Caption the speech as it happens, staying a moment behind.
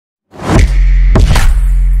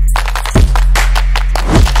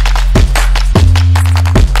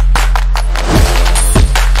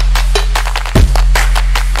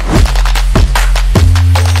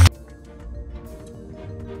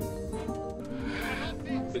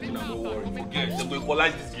Forget, they will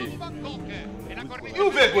equalize this game. You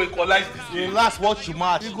will go equalize this game. The last watch you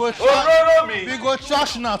match. We go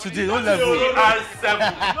trash now today. Don't let go. And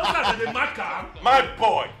 7. My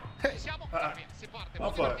boy.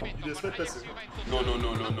 Alpha, you expect person? No.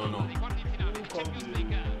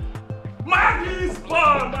 Man is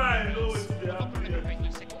born, man. No, it's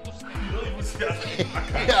the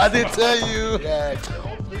I didn't tell you. Yeah.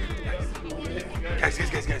 Guys. You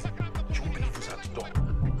won't believe who's at the door.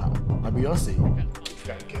 Beyonce.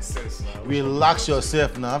 Get sense now. Relax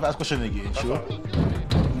yourself now. Ask question again, sure.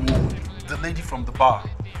 The lady from the bar.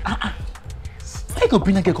 Why go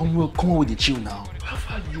bring that come with the chill now? How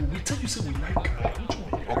far you? We tell you say we like her.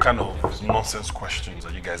 What kind of nonsense questions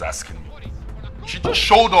are you guys asking me? She just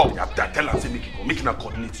showed up. I tell her, say make her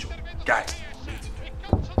coordinate you. Guys.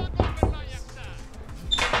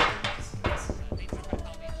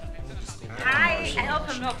 Hi, I hope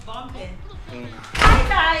I'm not bumping. Hi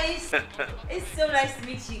guys! It's so nice to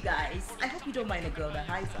meet you guys. I hope you don't mind a girl that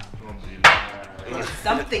hides up.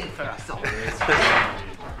 Something for us all.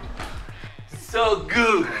 So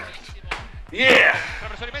good. Yeah.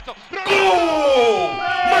 Oh,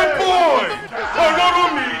 my boy. Oh, no,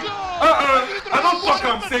 me. I don't talk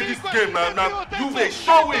and say this game now. You may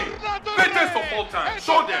show it. Greatest of all time.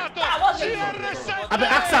 Show them. I be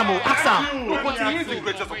ask him. No, but he is the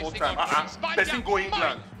greatest of all time. Person go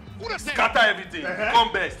England. Scatter everything.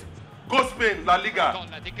 Come best. Go Spain, La Liga.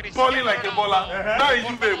 Balling like a baller. Now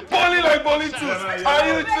you be balling like balling too.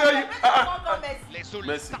 I tell you.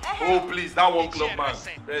 Messi. Oh please, that one club man.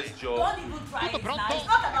 Best job. Don't even try it now. It's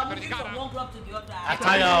not about moving from one club to the other. I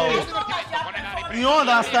tell you. You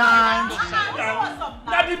understand?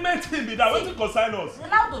 That the main thing be that when to consign us.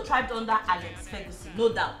 Ronaldo thrived under Alex Ferguson, no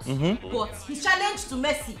doubt. But his challenge to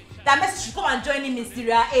Messi, that Messi should come and join him in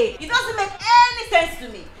Serie A, it doesn't make any sense to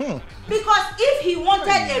me. Because if he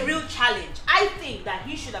wanted a real challenge, I think that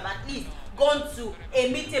he should have at least gone to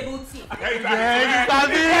a mid-table team.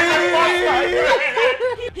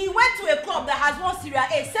 He went to a club that has won Serie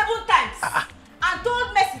A 7 times and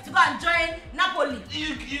told Messi to go and join Napoli.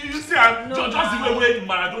 You see, just the way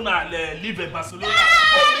Maradona leave Barcelona.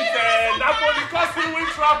 Napoli causing with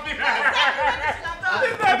traffic.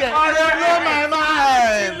 Blow my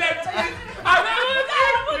mind.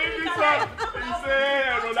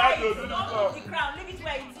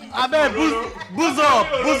 I bet booze up.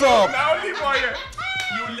 Now only for you.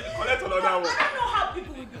 You collect another one. I don't know how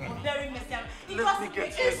people will be comparing Messi. Let me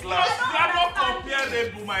get to his last. You are not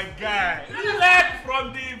comparable, my guy. Leg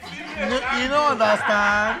from the female. You don't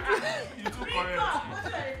understand. You too correct.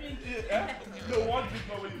 No one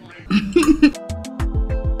before when you break.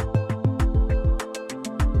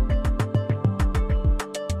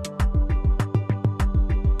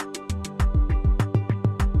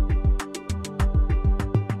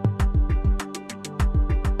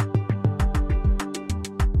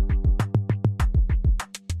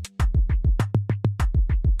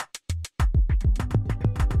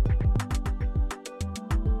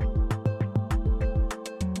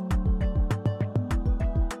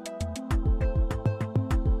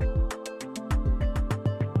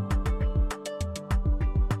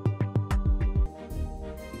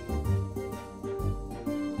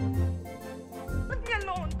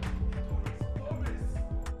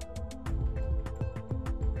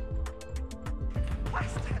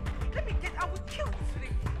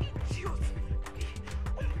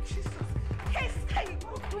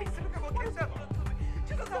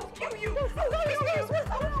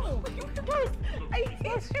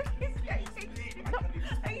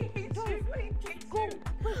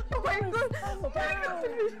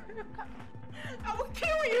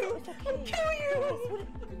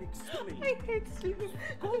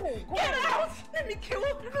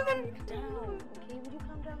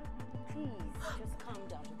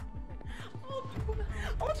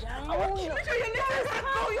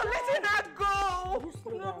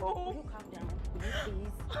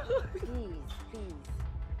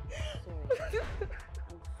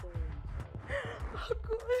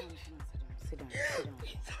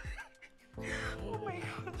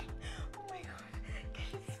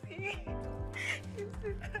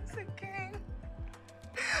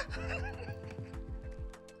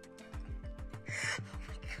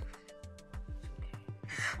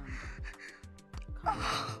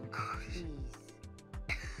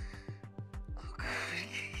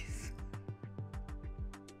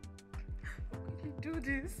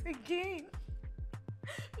 Again.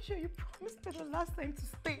 I'm sure you promised me the last time to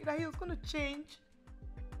stay that he was going to change.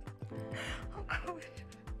 Oh God.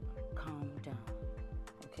 Calm down,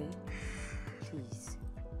 okay? Please.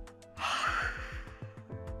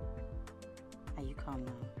 Are you calm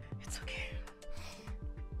now? It's okay.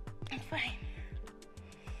 I'm fine.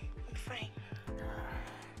 I'm fine.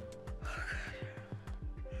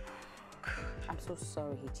 I'm so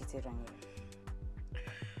sorry he cheated on you.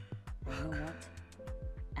 And you know what?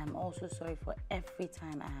 I'm also sorry for every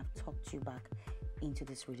time I have talked you back into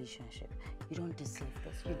this relationship. You don't deserve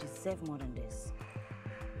this. You deserve more than this.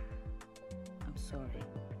 I'm sorry.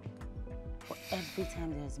 For every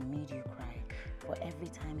time he has made you cry. For every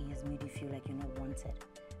time he has made you feel like you're not wanted.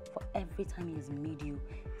 For every time he has made you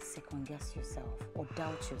second guess yourself or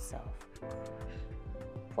doubt yourself.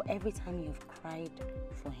 For every time you have cried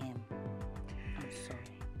for him. I'm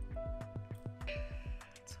sorry.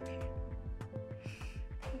 It's okay.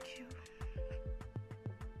 Thank you.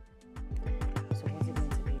 So what's it going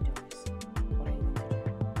to be, Doris? What are you going to do?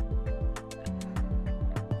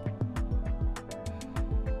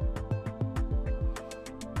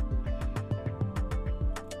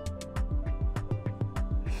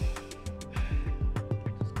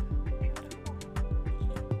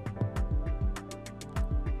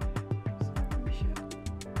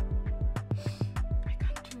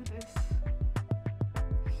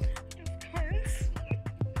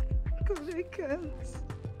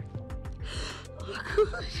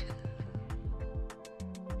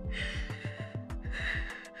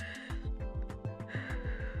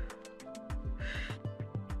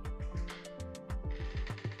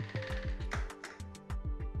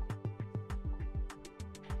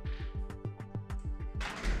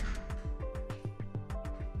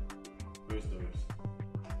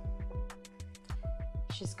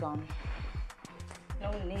 She's gone.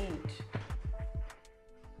 No need.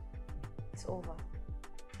 It's over.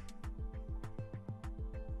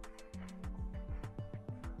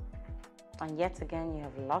 And yet again, you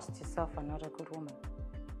have lost yourself another good woman.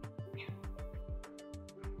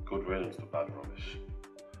 Good riddance to bad rubbish.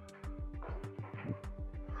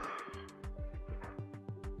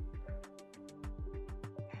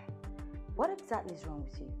 What exactly is wrong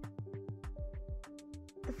with you?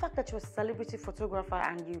 The fact that you're a celebrity photographer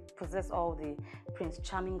and you possess all the Prince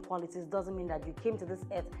Charming qualities doesn't mean that you came to this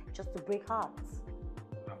earth just to break hearts.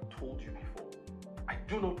 I've told you before, I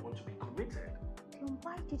do not want to be committed. Then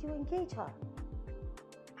why did you engage her?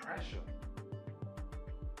 Pressure.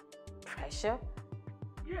 Pressure?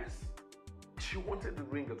 Yes. She wanted the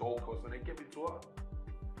ring at all costs and I gave it to her.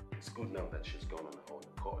 It's good now that she's gone on her own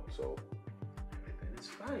accord, so everything is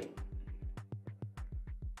fine.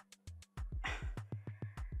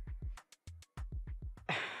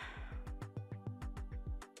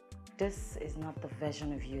 This is not the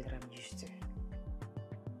version of you that I'm used to.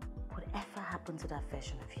 Whatever happened to that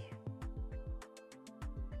version of you?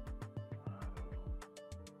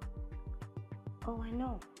 Oh, I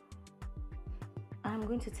know. I'm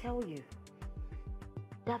going to tell you.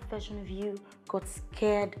 That version of you got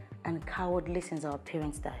scared and cowardly since our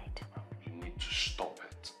parents died. You need to stop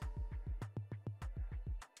it.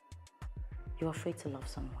 You're afraid to love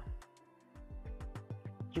someone.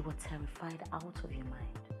 You were terrified out of your mind.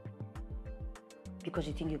 Because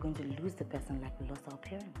you think you're going to lose the person like we lost our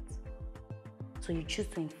parents. So you choose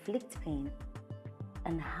to inflict pain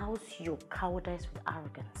and house your cowardice with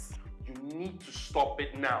arrogance. You need to stop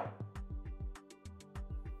it now.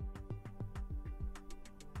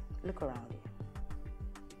 Look around you.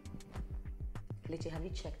 Kelechi, have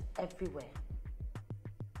you checked everywhere?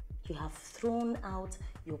 You have thrown out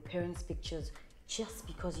your parents' pictures just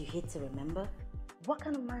because you hate to remember? What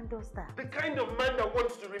kind of man does that? The kind of man that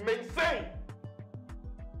wants to remain sane.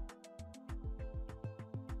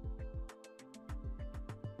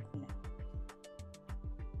 No.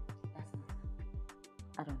 That's not.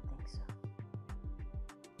 I don't think so.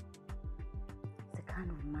 It's the kind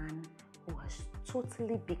of man who has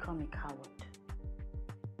totally become a coward.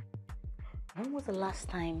 When was the last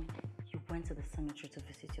time you went to the cemetery to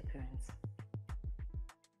visit your parents?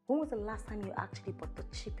 When was the last time you actually bought the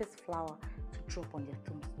cheapest flower to drop on their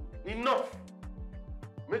tombstone? Enough!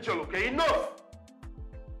 Mitchell, okay, enough!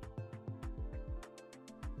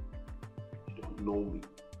 You don't know me.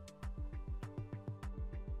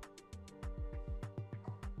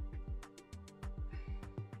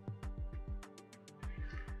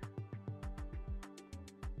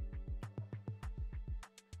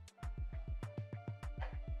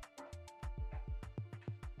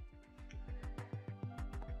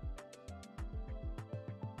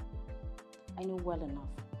 I know well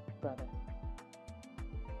enough, brother.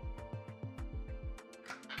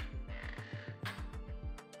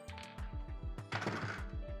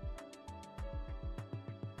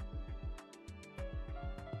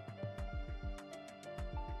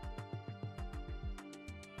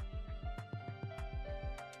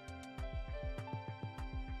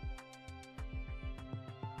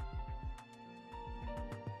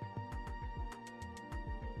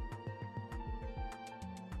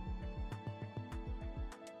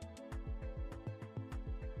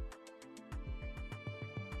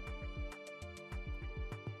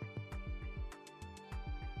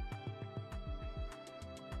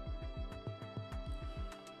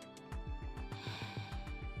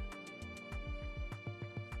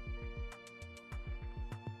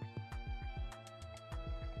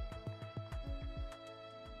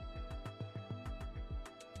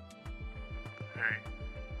 Hey,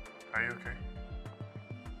 are you okay?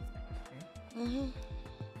 Mm-hmm.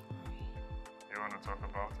 You want to talk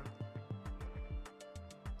about it?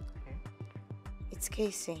 It's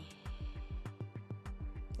Casey.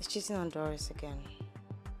 He's cheating on Doris again.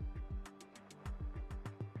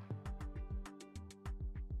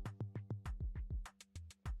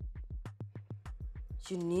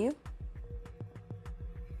 You knew?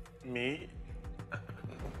 Me?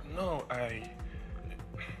 No,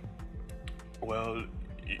 well,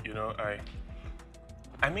 you know,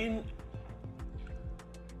 I mean...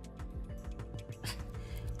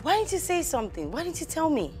 Why didn't you say something? Why didn't you tell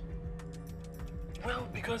me? Well,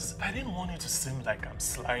 because I didn't want it to seem like I'm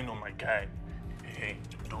slying on my guy. Hey,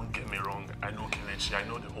 don't get me wrong. I know Kelechi. I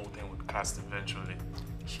know the whole thing would cast eventually.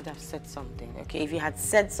 You should have said something, okay? If you had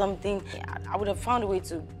said something, I would have found a way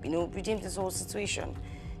to, redeem this whole situation.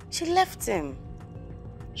 She left him.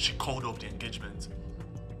 She called off the engagement.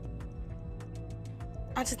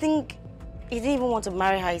 And to think he didn't even want to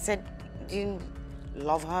marry her. He said he didn't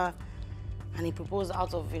love her. And he proposed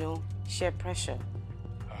out of, sheer pressure.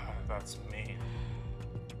 That's mean.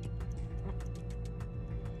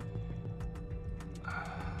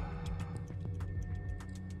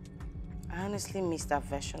 I honestly miss that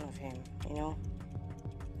version of him, The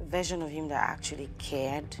version of him that actually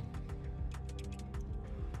cared.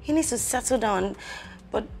 He needs to settle down,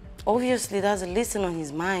 but obviously there's a lesson on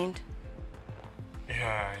his mind.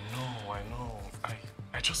 Yeah, I know.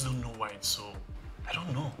 I just don't know why it's so. I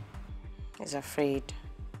don't know. He's afraid.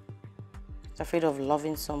 He's afraid of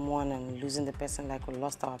loving someone and losing the person like we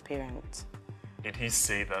lost our parents. Did he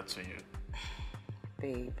say that to you?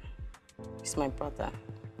 Babe, he's my brother.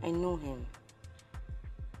 I know him.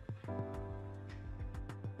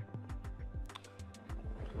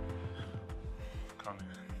 Come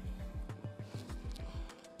here.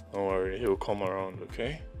 Don't worry, he'll come around,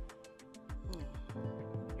 okay?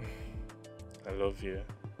 I love you.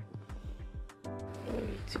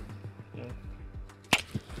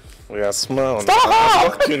 We are smart.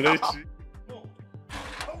 Stop! No! Don't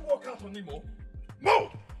walk out on him, oh.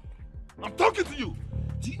 No! I'm talking to you!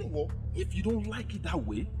 Do you know what? If you don't like it that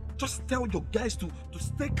way, just tell your guys to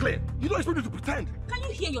stay clear. You don't expect me to pretend. Can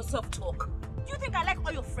you hear yourself talk? Do you think I like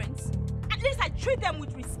all your friends? At least I treat them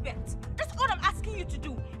with respect. That's all I'm asking you to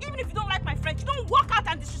do. Even if you don't like my friends, you don't walk out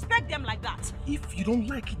and disrespect them like that. If you don't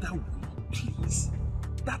like it that way, please,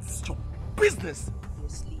 that's your business.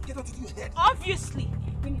 Obviously. Get out of your head. Obviously.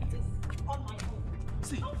 Bring this on my own.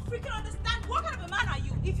 See. I don't freaking understand. What kind of a man are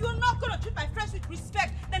you? If you're not going to treat my friends with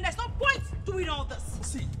respect, then there's no point doing all this.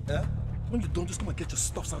 See, when you're done, just come and get your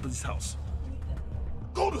stuffs out of this house.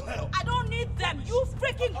 Go to hell. I don't need them. You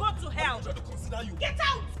freaking go to hell. I'm trying to consider you. Get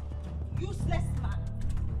out! Useless man.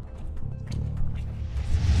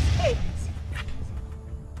 Hey!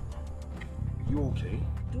 You okay?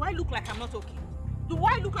 Do I look like I'm not okay? Do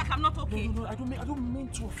I look like I'm not okay? No, I don't mean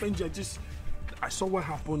to offend you. I saw what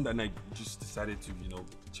happened and I just decided to,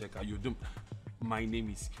 check out your doing. My name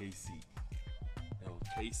is Casey.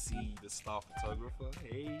 Casey, the star photographer.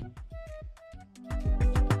 Hey.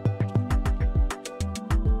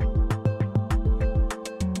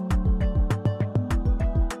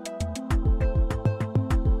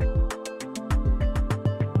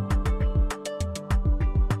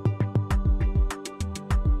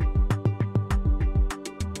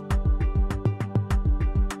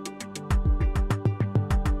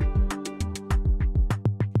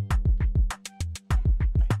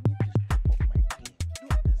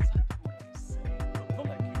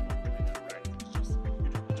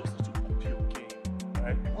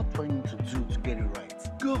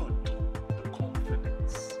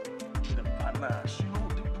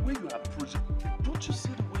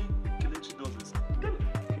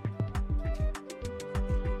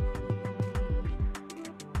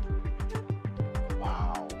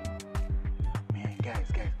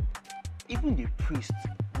 Even the priest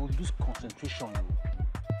will lose concentration.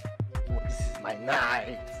 Oh, this is my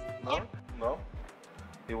night. No.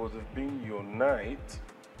 It would have been your night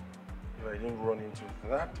if I didn't run into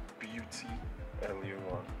that beauty earlier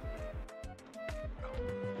on.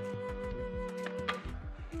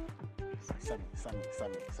 Sammy.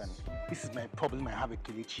 This is my problem I have with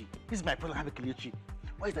Kelechi.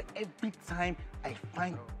 Why is that every time I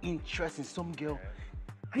find interest in some girl,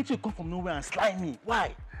 I need to come from nowhere and slide me?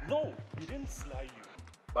 Why? No, he didn't sly you.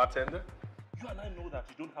 Bartender? You and I know that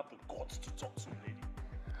you don't have the guts to talk to a lady.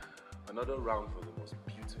 Another round for the most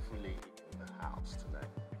beautiful lady in the house tonight.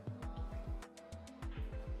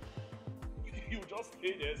 You just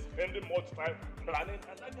stay there spending much time planning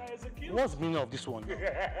and that guy is a killer. What's the meaning of this one? You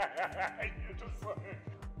just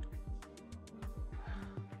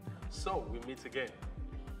So, we meet again.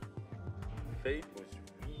 Faith was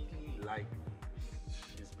really like,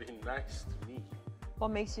 she's been nice to me. What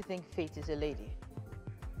makes you think Faith is a lady?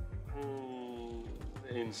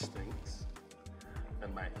 Instincts.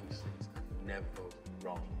 And my instincts are never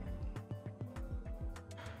wrong.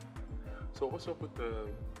 So what's up with the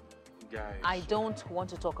guy? I don't want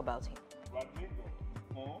to talk about him.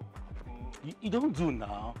 You don't do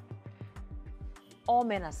now. All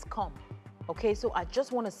men has come. Okay, so I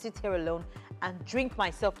just want to sit here alone and drink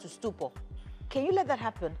myself to stupor. Can you let that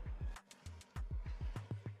happen?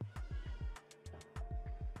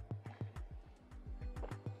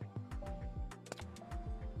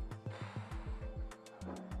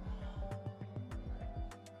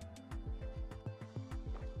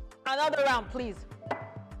 Another round, please.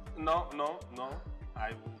 No.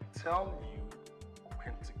 I will tell you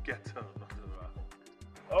when to get her another round.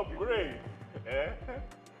 Upgrade. Eh?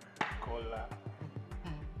 Cola.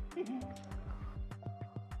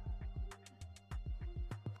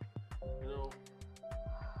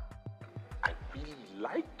 I really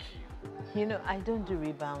like you. You know, I don't do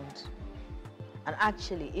rebound. And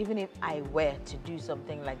actually, even if I were to do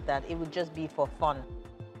something like that, it would just be for fun.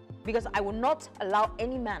 Because I will not allow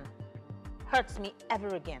any man hurts me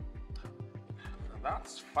ever again.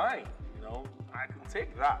 That's fine, I can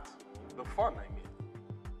take that. The fun, I mean.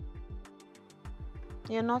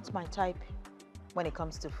 You're not my type when it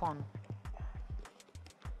comes to fun.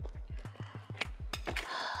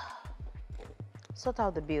 Sort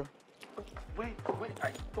out the bill. Wait,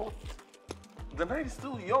 I thought the night is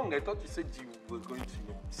still young. I thought you said you were going to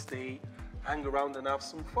stay, hang around and have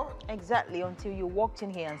some fun. Exactly, until you walked in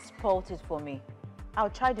here and spoilt it for me. I'll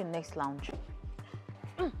try the next lounge.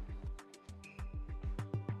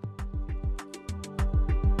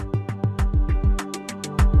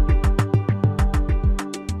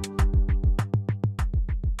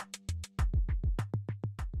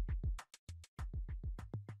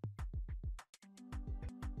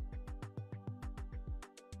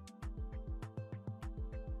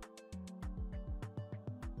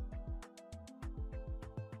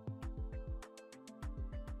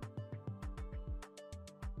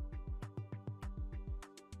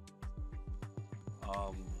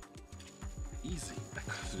 Easy. I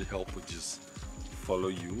couldn't help but just follow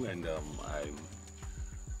you, and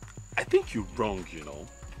I think you're wrong,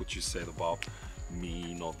 what you said about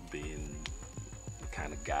me not being the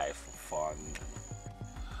kind of guy for fun.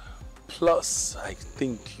 Plus, I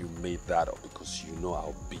think you made that up because you know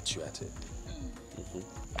I'll beat you at it.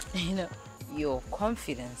 Your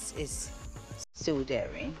confidence is so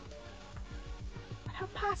daring. I'll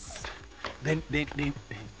pass. Then you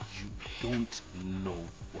don't know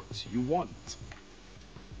what you want.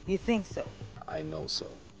 You think so? I know so.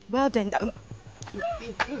 Well then,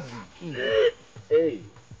 Hey,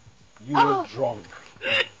 you were drunk.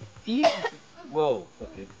 Whoa,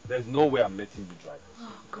 okay. There's no way I'm letting you drive.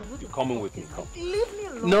 Oh, God, You're coming with me, come. Leave me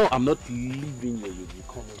alone. No, I'm not leaving you. You're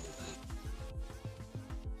coming with me.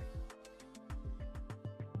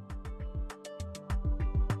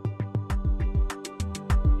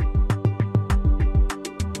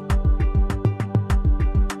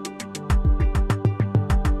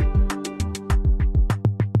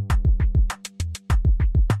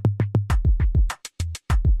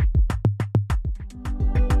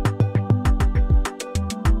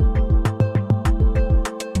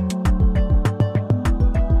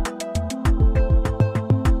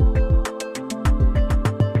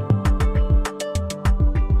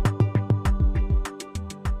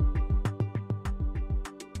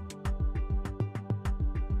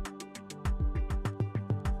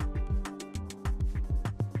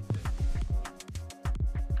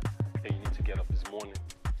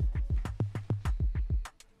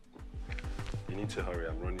 To hurry,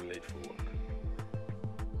 I'm running late for work.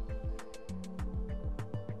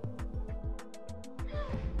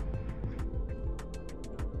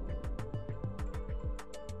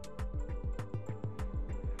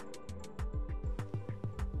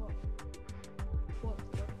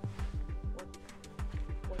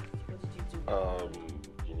 What did you do?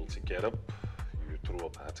 You need to get up. You threw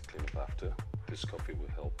up, I had to clean up after. This coffee will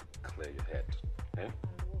help clear your head. Eh?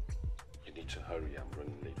 You need to hurry, I'm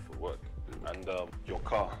running late for work. And your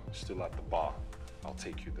car is still at the bar. I'll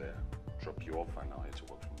take you there, drop you off, and I'll head to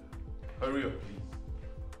work from there. Hurry up, please.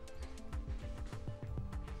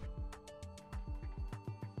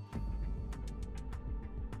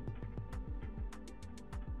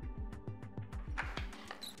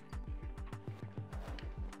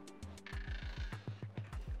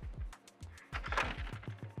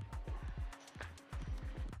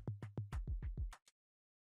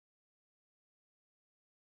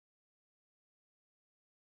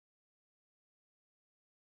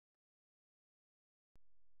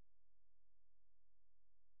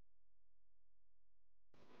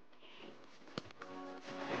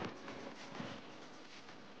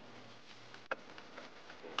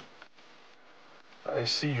 I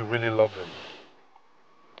see you really love him.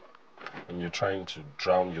 And you're trying to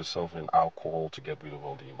drown yourself in alcohol to get rid of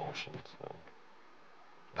all the emotions.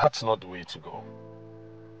 That's not the way to go.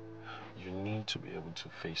 You need to be able to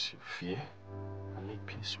face your fear and make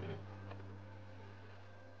peace with it.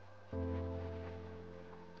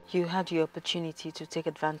 You had your opportunity to take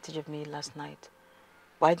advantage of me last night.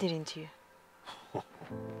 Why didn't you?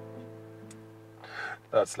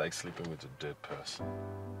 That's like sleeping with a dead person.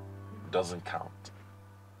 Doesn't count.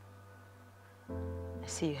 I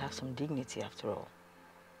see you have some dignity after all.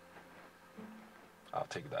 I'll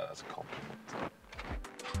take that as a compliment.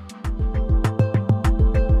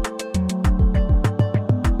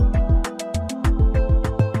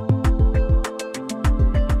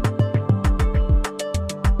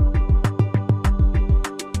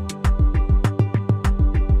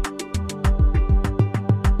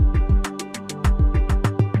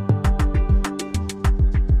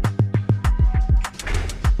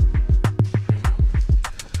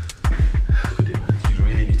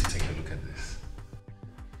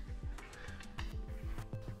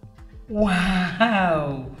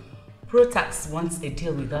 Wow! Protax wants a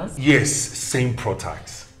deal with us? Yes, same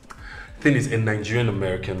Protax. Thing is, a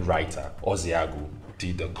Nigerian-American writer, Oziagu,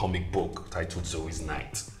 did a comic book titled Zoe's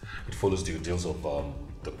Night. It follows the ordeals of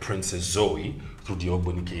the Princess Zoe through the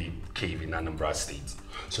Ogbonike cave in Anambra State.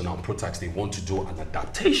 So now Protax, they want to do an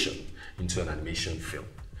adaptation into an animation film.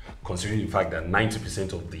 Considering the fact that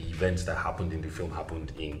 90% of the events that happened in the film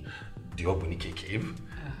happened in the Ogbonike cave.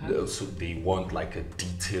 So they want like a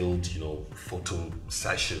detailed, photo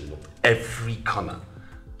session of every corner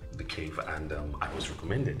of the cave, and I was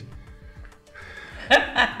recommended.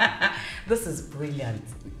 This is brilliant.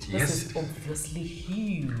 Yes. This is obviously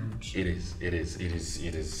huge. It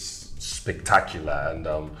is spectacular, and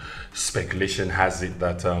speculation has it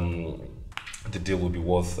that the deal will be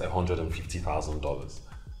worth $150,000.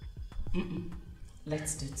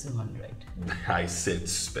 Let's do 200. I said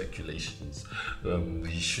speculations.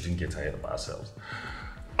 We shouldn't get ahead of ourselves.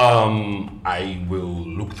 I will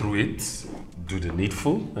look through it, do the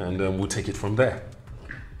needful, and we'll take it from there.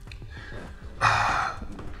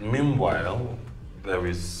 Meanwhile, there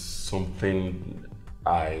is something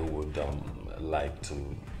I would like to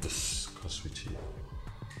discuss with you.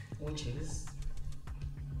 Which is?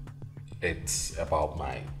 It's about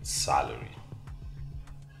my salary.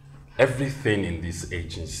 Everything in this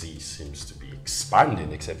agency seems to be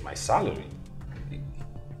expanding except my salary.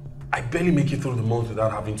 I barely make it through the month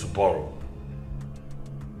without having to borrow.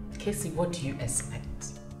 Casey, what do you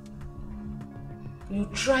expect? You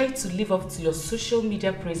try to live up to your social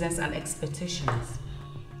media presence and expectations.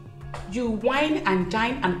 You wine and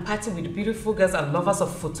dine and party with beautiful girls and lovers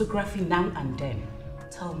of photography now and then.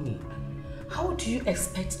 Tell me, how do you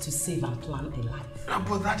expect to save and plan a life?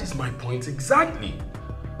 But that is my point exactly.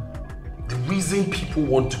 The reason people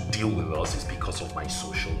want to deal with us is because of my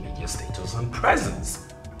social media status and presence.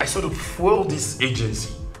 I sort of fuel this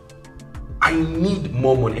agency. I need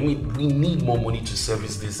more money. We need more money to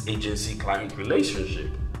service this agency-client relationship.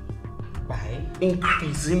 By?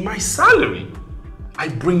 Increasing my salary. I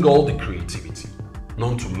bring all the creativity.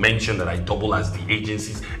 Not to mention that I double as the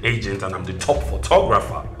agency's agent and I'm the top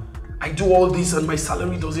photographer. I do all this and my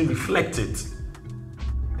salary doesn't reflect it.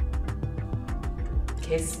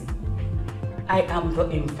 Casey, I am the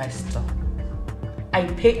investor. I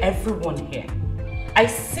pay everyone here. I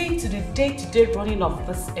see to the day-to-day running of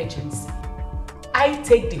this agency. I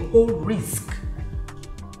take the whole risk.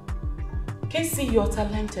 Casey, you're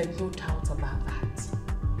talented, no doubt about that.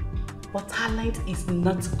 But talent is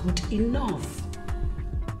not good enough.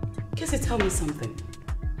 Casey, tell me something.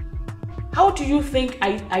 How do you think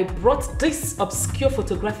I brought this obscure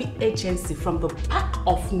photography agency from the back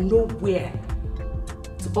of nowhere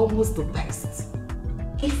to almost the best,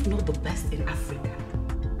 if not the best in Africa?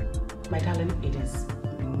 My darling, it is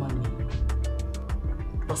money.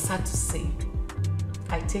 But sad to say,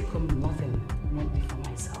 I take home nothing, not for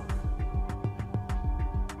myself.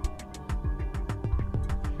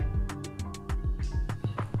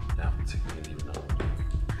 Yeah, take me leave now.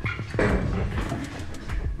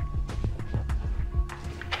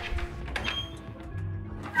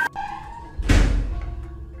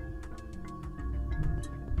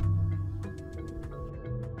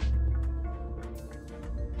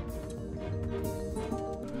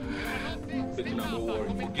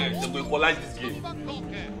 Forget, they will equalize this game.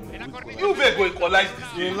 You may go equalize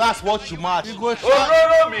this game. Last watch you match. We go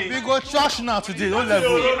me. We go trash now today. Don't let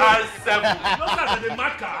go. And 7.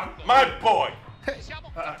 Mad boy.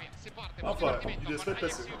 How far? You expect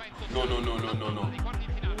person? No.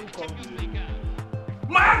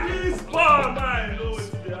 Man is born, man. No, it's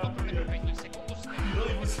the happening. You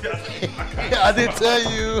I didn't tell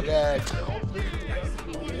you. Guys.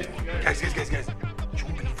 You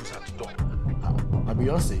won't believe who's at the door.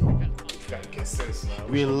 Beyonce.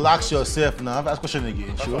 Relax yourself now. Ask question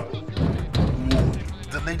again, sure.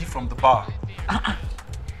 The lady from the bar.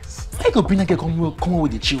 I could bring that girl come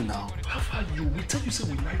with the chill now. How far you? We tell you say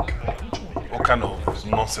we like her. What kind of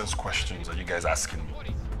nonsense questions are you guys asking me?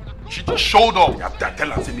 She just showed up. You have to tell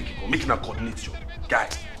her, say make it go. Making her coordinate you.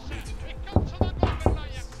 Guys.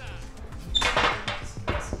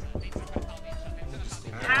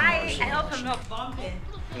 Hi, I hope I'm not bumping.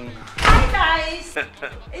 Hi guys!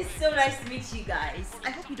 It's so nice to meet you guys. I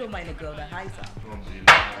hope you don't mind a girl that hides up.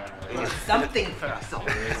 Something for us all.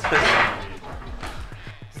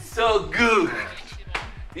 So good.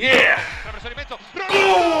 Yeah.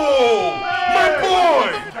 Oh, my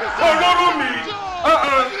boy. Oh, me.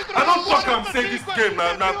 I don't talk and say this game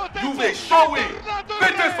now. You may show it.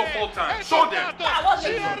 Greatest of all time. Show them.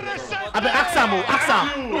 I be ask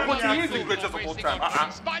him. No, but he is the greatest of all time.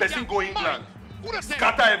 Person go England.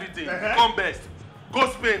 Scatter everything. Come best. Go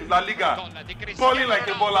Spain, La Liga. Balling like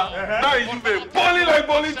a baller. Now you be balling like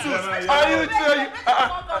balling too. Are you telling?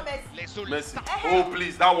 Messi. Oh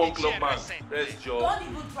please, that one club man. Let's job. Don't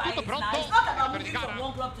even try it now. It's not about moving from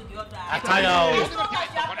one club to the other. I tell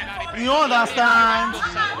you. You understand?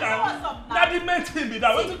 That the main thing be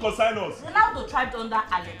that. What to consign us? Ronaldo thrived under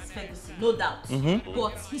Alex Ferguson, no doubt.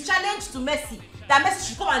 But his challenge to Messi, that Messi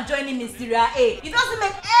should come and join him in Serie A, it doesn't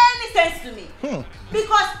make any sense to me.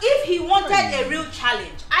 Because if he wanted a real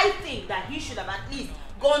challenge, I think that he should have at least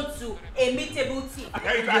gone to a mid-table team.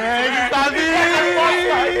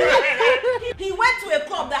 He went to a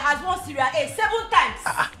club that has won Serie A 7 times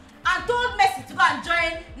and told Messi to go and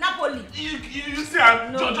join Napoli. You see, just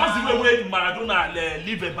the way Maradona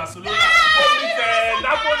leave Barcelona.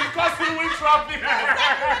 Napoli because he win trophy.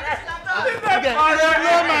 You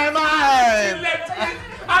blow my mind.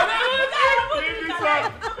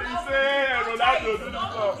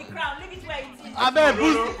 I bet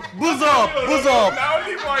booze up. Now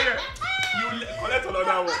only for you. You collect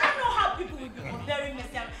another one. I don't know how people will be comparing Messi.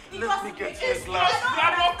 Let me get this glass. You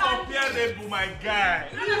are not comparable, my guy.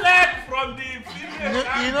 Left from the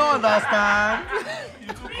You don't understand. You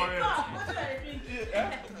too correct.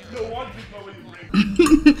 No, one drink when you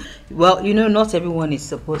break. Well, you know, not everyone is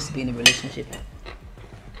supposed to be in a relationship.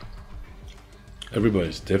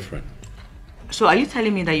 Everybody's different. So are you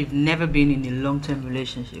telling me that you've never been in a long-term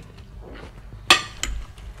relationship?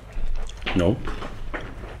 No.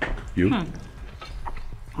 You?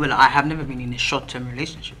 Well, I have never been in a short-term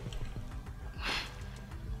relationship.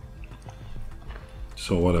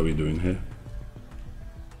 So what are we doing here?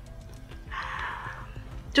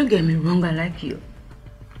 Don't get me wrong, I like you.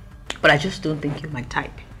 But I just don't think you're my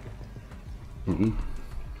type.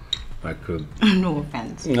 I could... No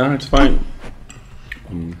offense. No, it's fine.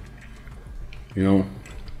 You know,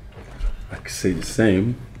 I could say the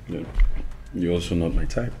same. You're also not my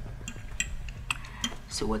type.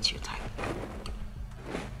 So what's your type?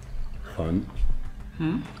 Fun.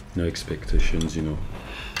 No expectations, you know.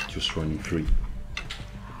 Just running free.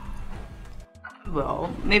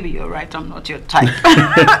 Well, maybe you're right, I'm not your type.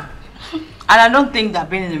 And I don't think that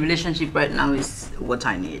being in a relationship right now is what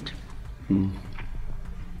I need.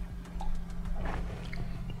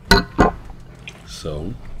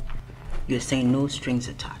 So? You're saying no strings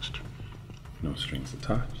attached. No strings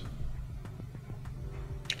attached.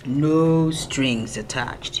 No strings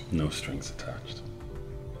attached. No strings attached.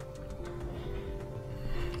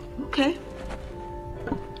 Okay.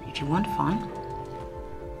 If you want fun,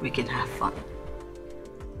 we can have fun.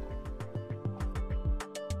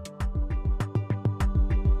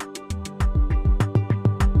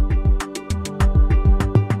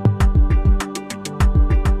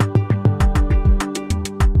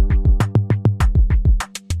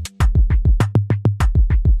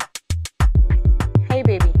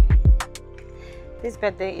 This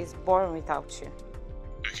birthday is boring without you.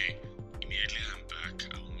 Okay, immediately I'm back.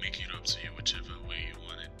 I'll make it up to you whichever way you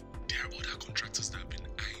want it. There are other contractors that have been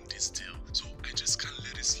eyeing this deal, so I just can't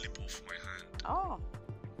let it slip off my hand. Oh,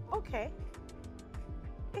 okay.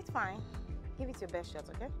 It's fine. Give it your best shot,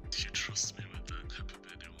 okay? You trust me with that. Happy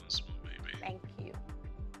birthday once more, baby. Thank you.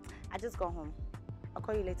 I just got home. I'll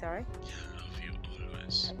call you later, right? Yeah, I love you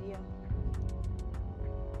always. Love you.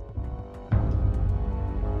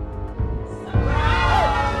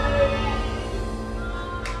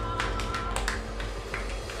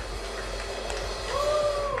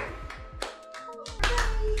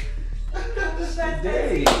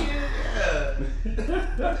 Day.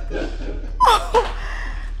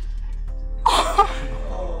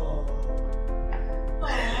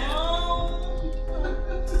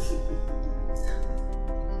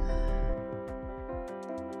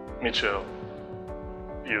 Michelle,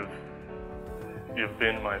 you've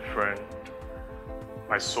been my friend,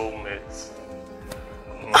 my soulmate,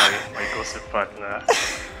 my gossip partner.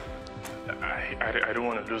 I don't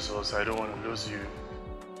want to lose us. I don't want to lose you.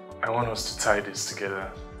 I want us to tie this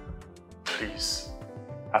together. Please,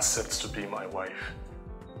 accept to be my wife.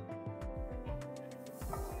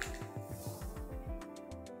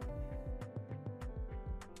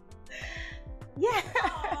 Yeah.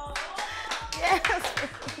 Yes.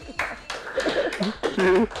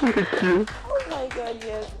 Thank you. Oh my God,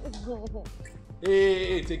 yes.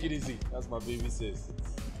 Hey, take it easy. That's my baby sis.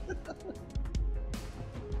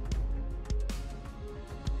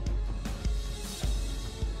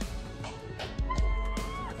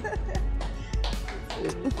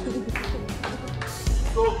 It's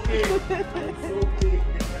okay. It's okay.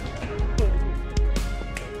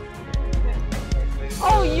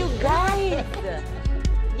 Oh, you guys!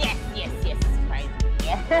 Yes, yes, yes. Right.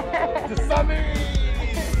 Yeah. The Sammy!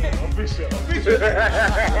 Official.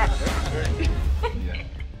 Yeah. You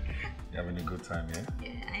having a good time, yeah?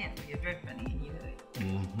 Yeah, I am. You're very funny and you know it.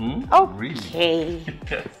 Mm-hmm. Okay. Really?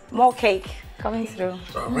 More cake coming through.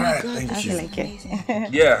 All right, thank you. Like it.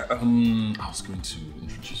 Yeah, I was going to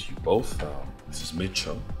introduce you both. This is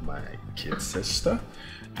Mitchell, my kid sister,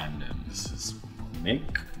 and this is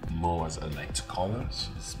Nick, Mo as I like to call her.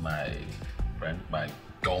 She's my friend, my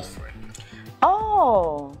girlfriend.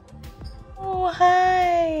 Oh. Oh,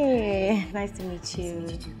 hi. Nice to meet you.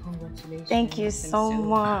 Congratulations. Thank you so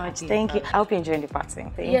much. Thank you. I hope you're enjoying the party.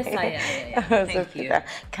 Yes, I am. Thank you.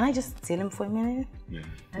 Can I just steal him for a minute? Yeah.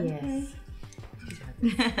 Yes.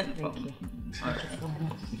 Thank you.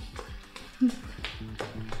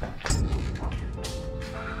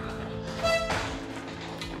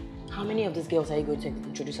 How many of these girls are you going to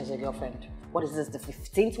introduce as a girlfriend? What is this, the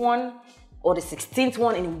 15th one or the 16th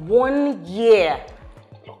one in 1 year?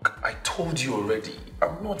 Look, I told you already,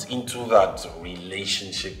 I'm not into that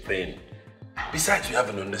relationship thing. Besides, we have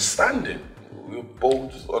an understanding. We're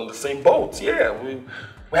both on the same boat. Yeah, we're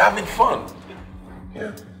having fun.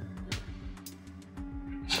 Yeah.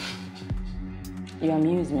 You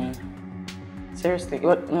amuse me. Seriously.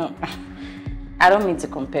 What? No. I don't mean to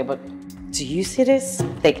compare, but do you see this?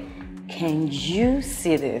 Like, can you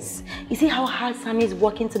see this? You see how hard Sammy is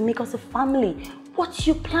working to make us a family? What's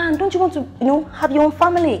your plan? Don't you want to, have your own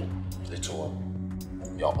family? Little one,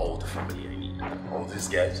 you're all the family I need. All these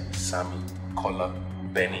guys, Sammy, Kola,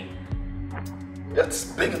 Benny. That's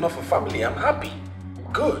big enough for family. I'm happy.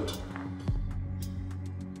 Good.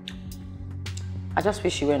 I just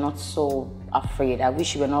wish you were not so afraid. I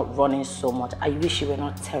wish you were not running so much. I wish you were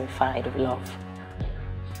not terrified of love.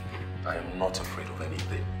 I am not afraid of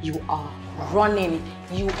anything. You are running.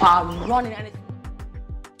 You are running. And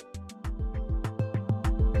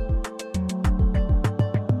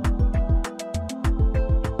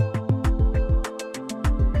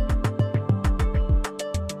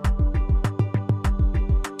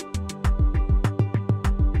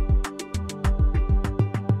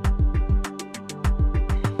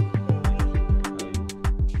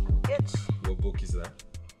What book is that?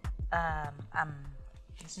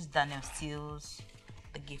 This is Daniel Steele's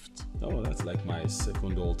The Gift. Oh, that's like my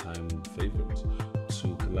second all-time favorite.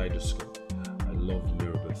 To Kaleidoscope. I love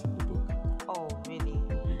Mirabeth in the book. Oh, really?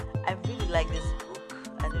 I really like this book.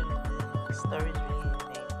 I don't know, the story's really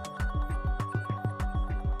amazing.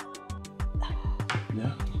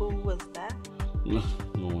 Yeah? Who was that? No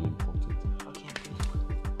one important. Okay.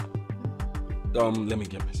 Let me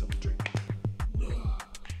get myself a drink.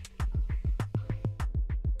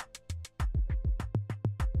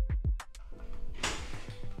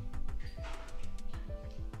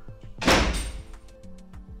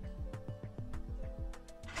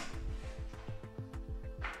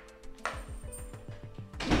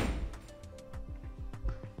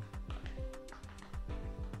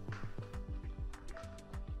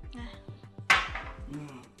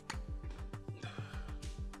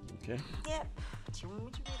 Okay. Yep. Do you want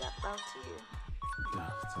me to read that out to you?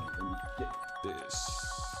 Yeah, so let me get this.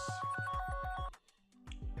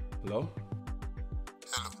 Hello?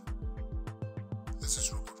 Hello. This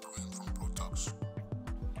is Robert calling from Pro Talks.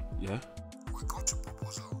 Yeah? We got your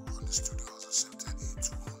proposal and the studio has accepted a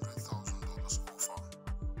 $200,000 offer.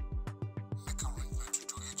 Make arrangements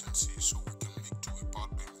with your agency so we can make a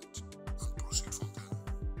part payment and proceed from there.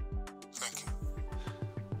 Thank you.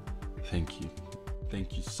 Thank you. Thank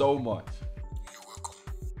you so much. You're welcome.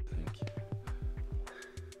 Thank you.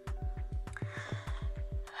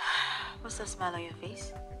 What's that smile on your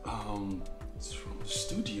face? It's from the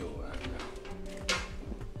studio and I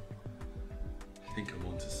think I'm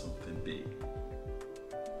onto something big.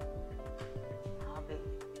 How big?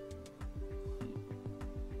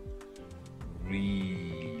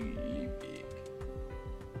 really big.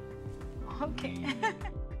 Okay.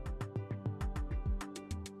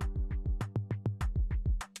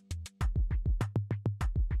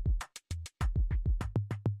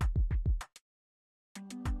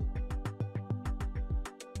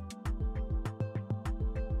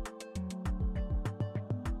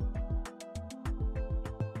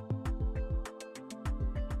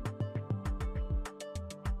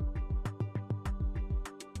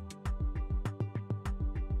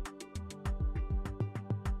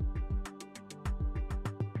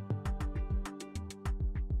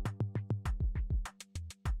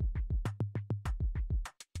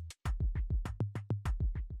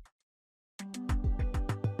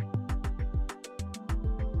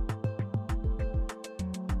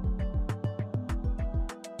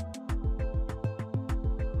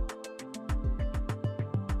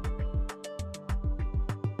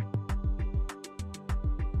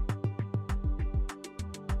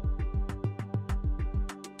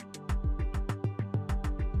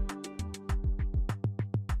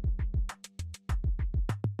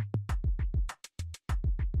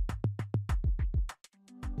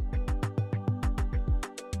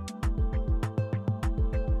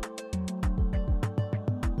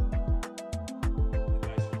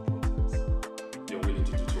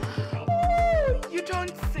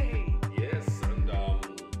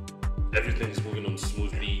 Everything is moving on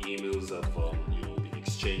smoothly. Emails have been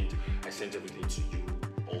exchanged. I sent everything to you,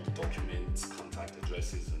 all the documents, contact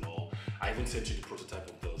addresses, and all. I even sent you the prototype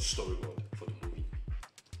of the storyboard for the movie.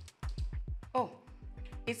 Oh,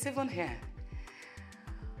 it's even here.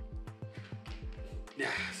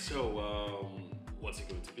 Yeah. So, what's it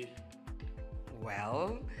going to be?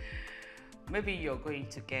 Well, maybe you're going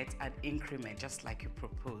to get an increment just like you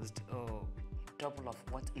proposed, or double of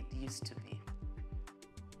what it used to be.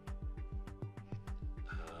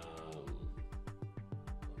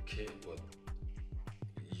 Okay, but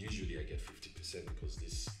usually I get 50% because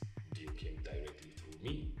this deal came directly through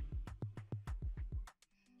me.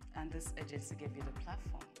 And this agency gave you the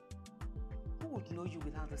platform. Who would know you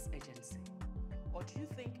without this agency? Or do you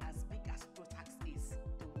think as big as ProTax is,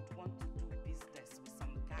 they would want to do business with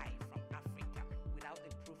some guy from Africa without a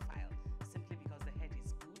profile simply because the head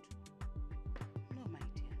is good? No, my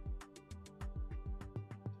dear.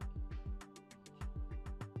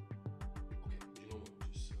 Okay, you know what?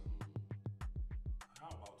 Just how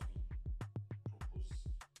about we propose a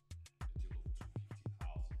deal of 250,000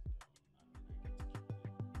 and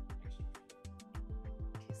then I get to keep the extra 50.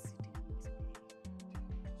 Casey didn't pay.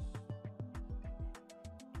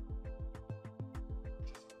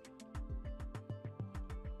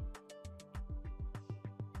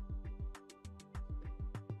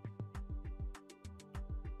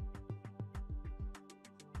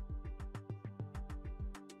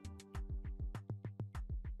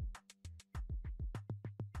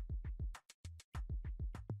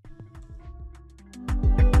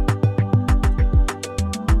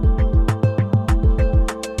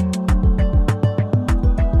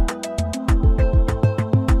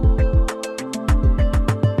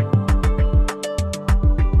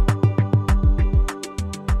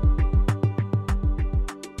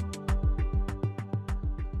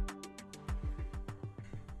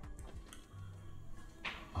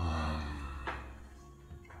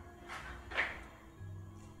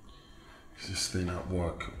 This thing at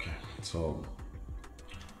work, okay. So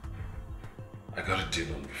I got a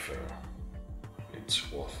deal on referral.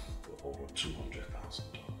 It's worth over $200,000.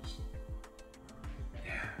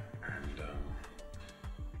 Yeah, and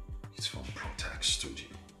it's from ProTax Studio.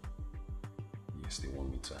 Yes, they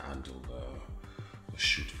want me to handle the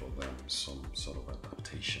shoot for them, some sort of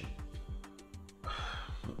adaptation.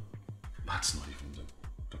 That's not even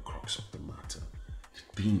the crux of the matter.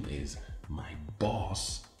 The thing is, my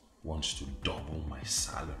boss wants to double my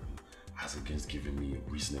salary as against giving me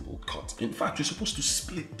a reasonable cut. In fact, you're supposed to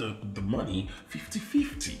split the money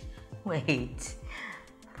 50-50. Wait,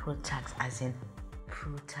 ProTax as in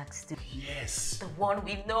ProTax Studio? Yes. The one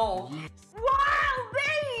we know? Yes. Wow,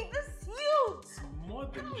 babe, that's huge! It's more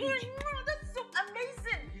than huge. That's so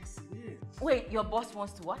amazing! Yes, it is. Wait, your boss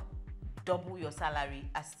wants to what? Double your salary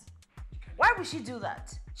as... Why would she do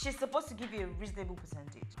that? She's supposed to give you a reasonable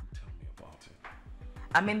percentage. Tell me about it.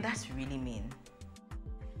 I mean, that's really mean.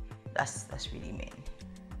 That's really mean.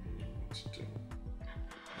 What to do?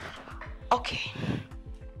 Okay.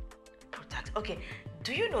 ProTax. Okay.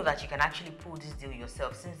 Do you know that you can actually pull this deal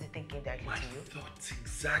yourself since the thing came directly to you? My thoughts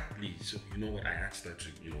exactly. So you know what? I asked her to,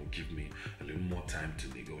 give me a little more time to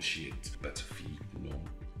negotiate better fee.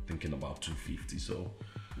 Thinking about 250. So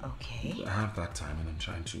okay. I have that time, and I'm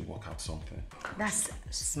trying to work out something. That's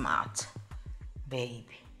smart. Babe,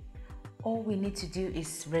 all we need to do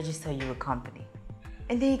is register your company.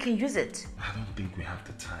 And then you can use it. I don't think we have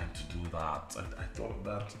the time to do that. I thought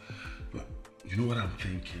that... You know what I'm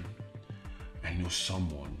thinking? I know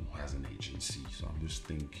someone who has an agency, so I'm just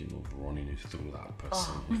thinking of running it through that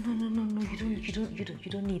person. Oh, no. You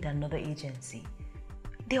don't need another agency.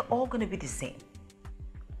 They're all gonna be the same.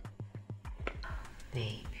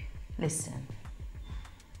 Babe, listen.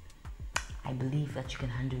 I believe that you can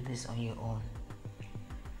handle this on your own.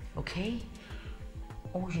 Okay?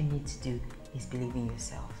 All you need to do is believe in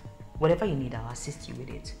yourself. Whatever you need, I'll assist you with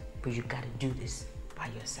it. But you gotta do this by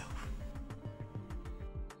yourself.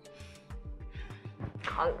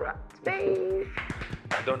 Congrats, babe.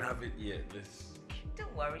 I don't have it yet.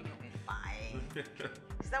 Don't worry, you'll be fine.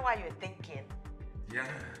 Is that why you're thinking? Yeah.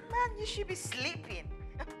 Man, you should be sleeping.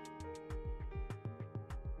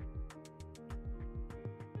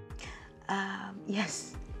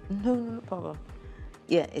 Yes. No problem.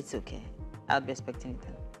 Yeah, it's okay. I'll be expecting it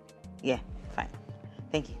then. Yeah, fine.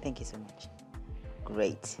 Thank you so much.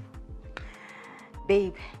 Great.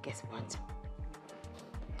 Babe, guess what?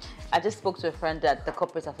 I just spoke to a friend at the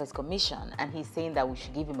Corporate Affairs Commission, and he's saying that we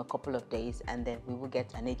should give him a couple of days and then we will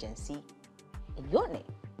get an agency in your name.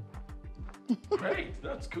 Great,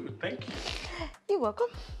 that's good. Thank you. You're welcome.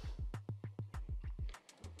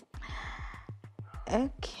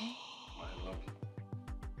 Okay. I love you.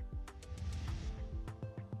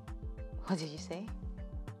 What did you say?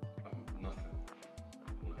 Nothing.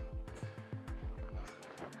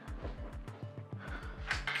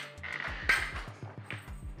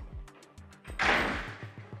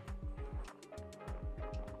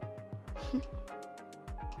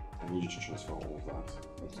 I need you to transfer all of that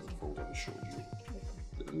into the folder I showed you.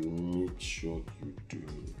 Make sure you do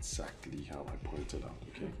exactly how I pointed out,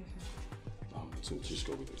 okay? So just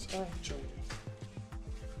go with it. Right.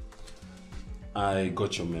 I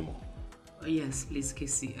got your memo. Oh, yes, please,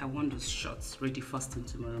 Casey. I want those shots ready first thing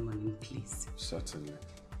tomorrow morning, please. Certainly.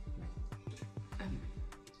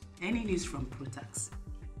 Any news from Protax?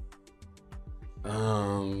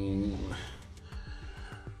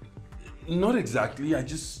 Not exactly. I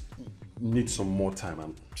just need some more time.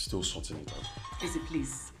 I'm still sorting it out. Casey,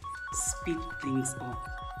 please, speed things up,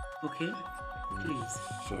 okay? Please.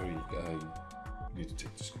 Sorry, I need to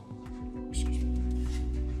take this call. Excuse me.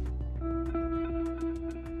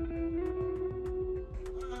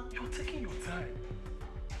 You're taking your time.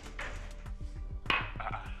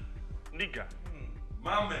 Nigga.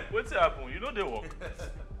 Mama. What's happening? You know they work.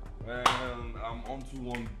 I'm onto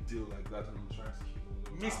one deal like that and I'm trying to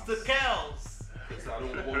keep Mr. Kells. because I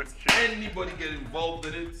don't want anybody get involved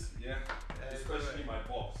in it. Yeah. Especially my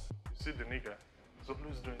boss. You see the nigga? He's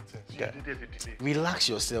always doing things. Yeah. You did the delay. Relax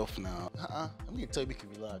yourself now. I'm gonna tell you make you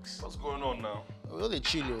relax. What's going on now? We're all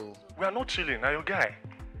chill. We are not chilling. Now your guy.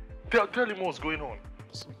 Tell him what's going on.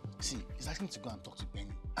 See, he's asking me to go and talk to Benny.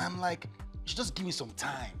 I'm like, you should just give me some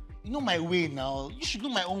time. You know my way now. You should know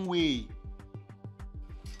my own way.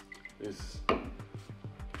 Yes.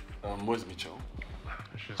 Where's Mitchell?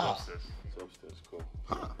 She's upstairs. She's upstairs, cool.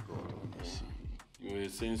 You were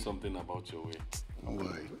saying something about your way. Don't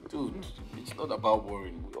worry. Dude, it's not about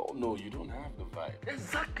worrying. We all know you don't have the vibe.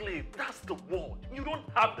 Exactly. That's the word. You don't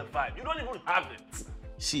have the vibe. You don't even have it.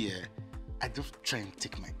 See, I just try and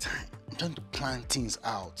take my time. I'm trying to plan things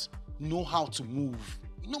out. Know how to move.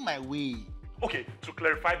 You know my way. Okay, to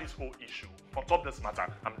clarify this whole issue, on top of this matter,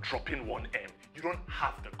 I'm dropping 1M. You don't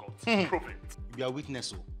have the guts. Prove it. You are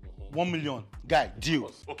witness, 1 million. Guy,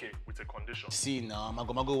 deal. Okay, with a condition. See now,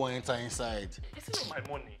 Mago won't enter inside. It's not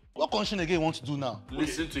my money. What condition again you want to do now?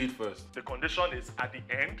 Listen to it first. The condition is at the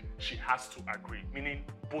end, she has to agree. Meaning,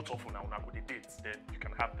 both of you now go the dates, then you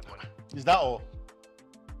can have the money. Is that all?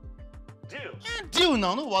 Deal. Yeah, deal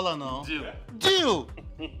now, no wala now. Deal. Deal.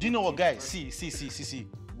 Do you know what, guys? See.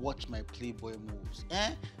 Watch my Playboy moves.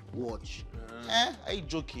 Watch. Are you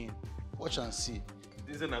joking? Watch and see.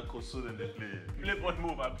 This is not console in the play. Playboy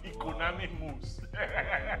move and Konami moves.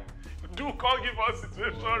 Do call give us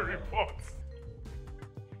situation reports.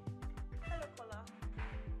 Hello, Kola.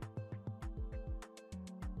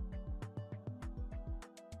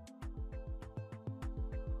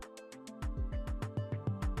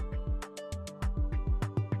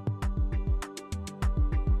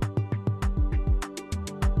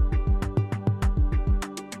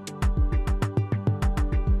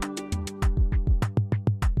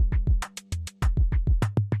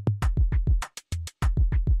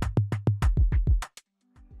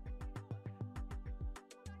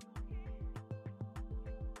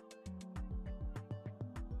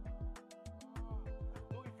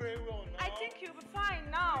 I think you'll be fine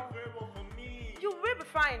now. Very well for me. You will be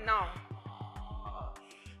fine now.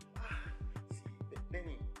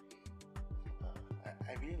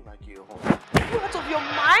 I really like you. You out of your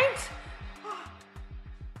mind?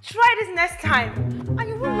 Try this next time, and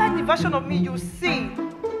you won't like the version of me you see.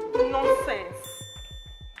 Nonsense.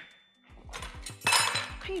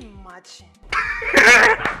 Can you imagine?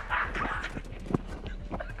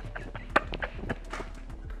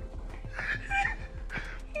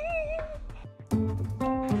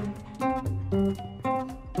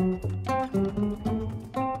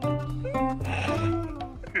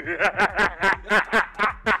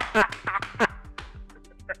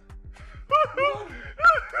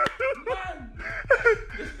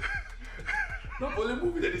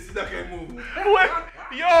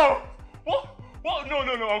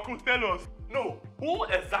 Tell us. No, who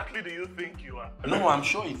exactly do you think you are? No, I'm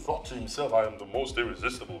sure he thought to himself, I am the most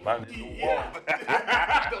irresistible man in the world.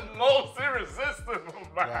 The most irresistible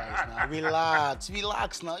man. Guys, now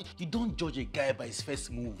relax now. You don't judge a guy by his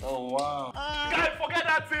first move. Oh, wow. Guy, forget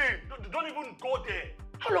that thing. Don't even go there.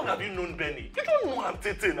 How long have you known Benny? You don't know I'm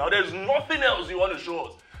Tete now. There's nothing else you want to show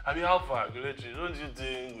us. I mean, how far, Kelechi? Don't you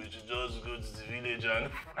think we should just go to the village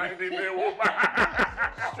and find a new woman?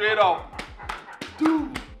 Straight up.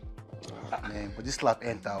 Dude. Man, but this slap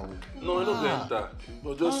enter. No, it don't enter.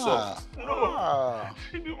 But just soft. No.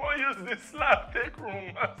 If you want to use this slap, take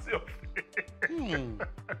room as your face. If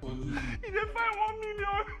they find 1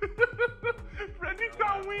 million, predict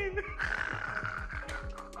and win.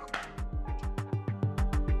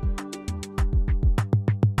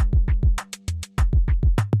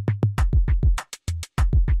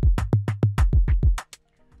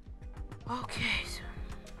 Okay, so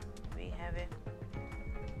we have it.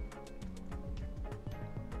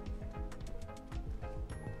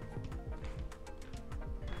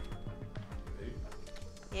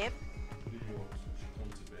 Yep.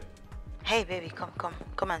 Hey, baby,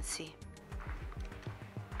 come and see.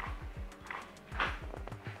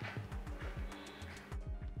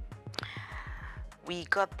 We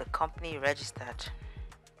got the company registered,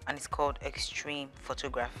 and it's called Extreme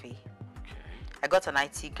Photography. Okay. I got an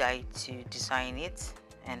IT guy to design it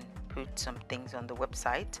and put some things on the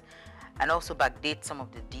website, and also backdate some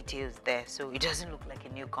of the details there, so it doesn't look like a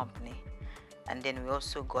new company. And then we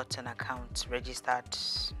also got an account registered.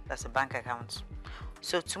 That's a bank account.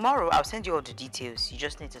 So tomorrow I'll send you all the details. You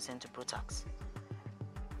just need to send to ProTax.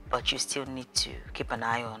 But you still need to keep an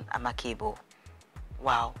eye on Amakebo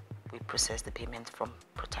while we process the payment from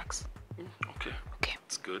ProTax. Okay. Okay.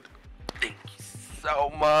 It's good. Thank you so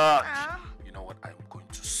much. You know what? I'm going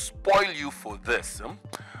to spoil you for this.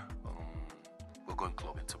 We're going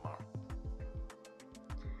clubbing tomorrow.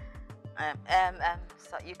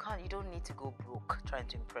 So you don't need to go broke trying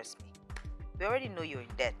to impress me. We already know you're in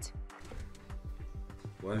debt.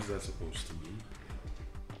 What is that supposed to mean?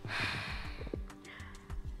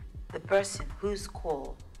 The person whose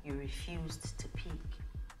call you refused to pick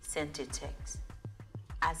sent a text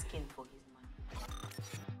asking for his money.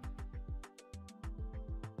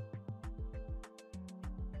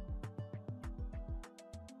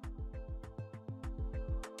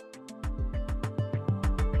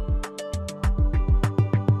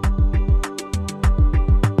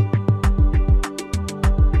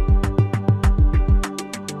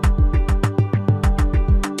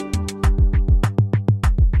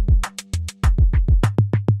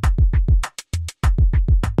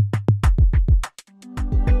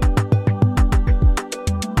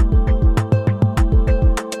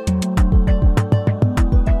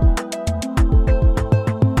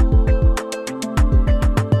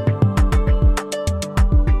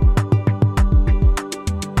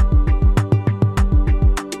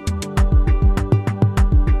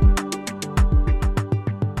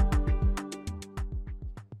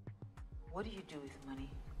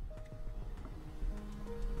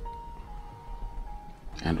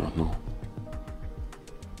 I don't know.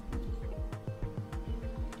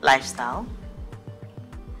 Lifestyle?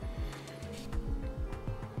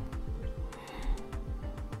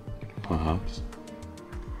 Perhaps.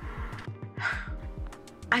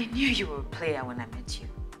 I knew you were a player when I met you.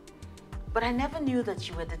 But I never knew that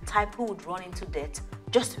you were the type who would run into debt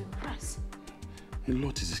just to impress. A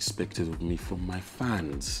lot is expected of me from my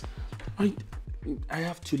fans. I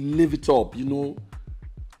have to live it up, you know.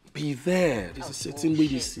 Be there. There's a certain way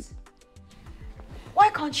you see. Why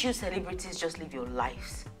can't you celebrities just live your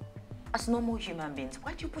lives as normal human beings?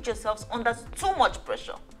 Why do you put yourselves under so much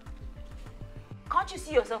pressure? Can't you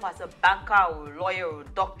see yourself as a banker or a lawyer or a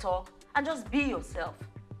doctor and just be yourself?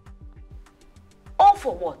 All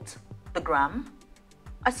for what? The gram?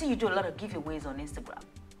 I see you do a lot of giveaways on Instagram.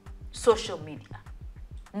 Social media.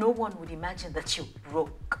 No one would imagine that you're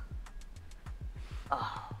broke.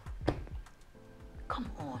 Oh. Come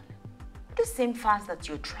on. the same fans that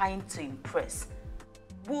you're trying to impress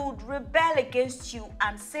would rebel against you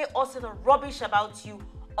and say all sorts of rubbish about you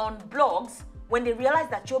on blogs when they realize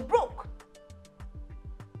that you're broke.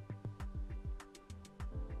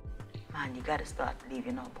 Man, you gotta start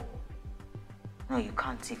living up. No, you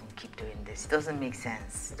can't even keep doing this. It doesn't make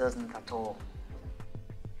sense. It doesn't at all.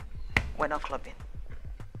 We're not clubbing.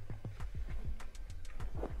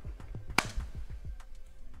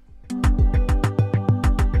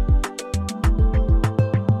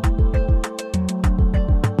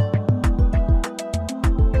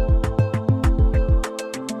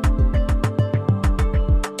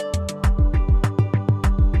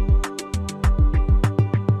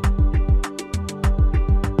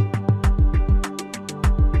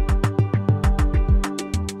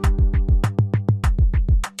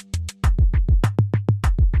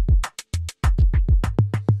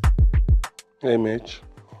 Hey, Mitch.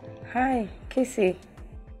 Hi, Casey.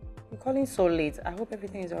 You're calling so late. I hope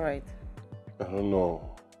everything is alright. I don't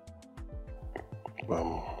know.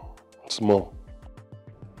 It's Mo.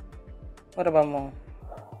 What about Mo?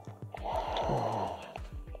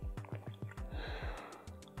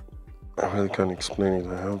 I really can't explain it.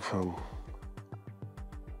 I have,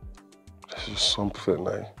 there's just something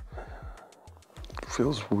it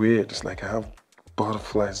feels weird. It's like I have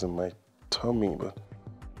butterflies in my tummy, but...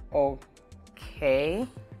 Okay.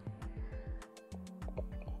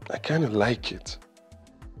 I kind of like it.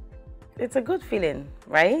 It's a good feeling,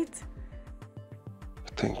 right? I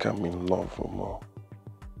think I'm in love with Mo.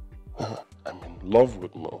 I'm in love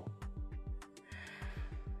with Mo.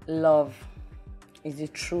 Love is the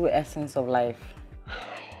true essence of life.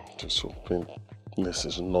 Just hoping this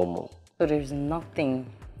is normal. So there's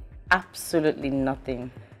nothing, absolutely nothing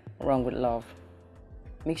wrong with love.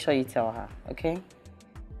 Make sure you tell her, okay?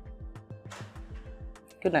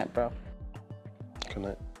 Good night, bro. Good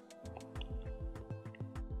night.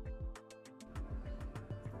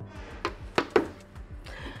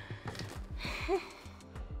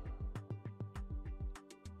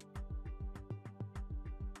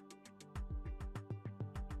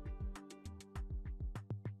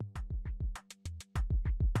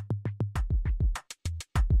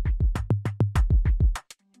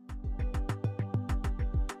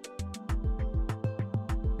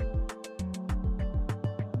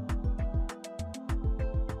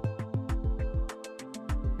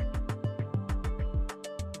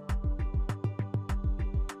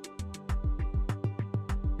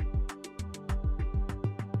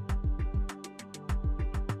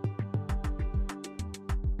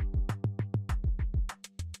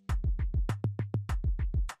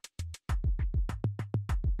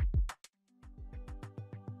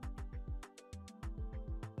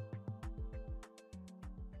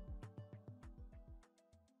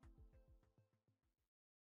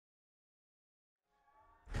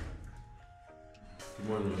 Good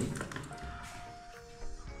morning.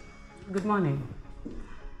 Good morning.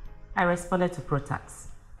 I responded to Protax.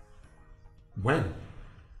 When?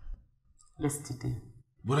 Yesterday.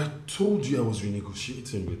 But I told you I was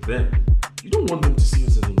renegotiating with them. You don't want them to see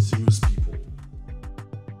us as unserious people.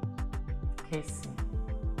 Casey,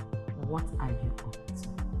 what are you up to?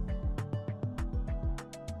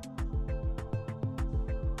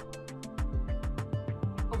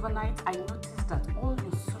 Overnight, I noticed that all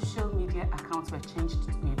your social media accounts were changed to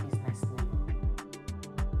a business name.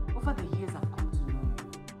 Over the years I've come to know you,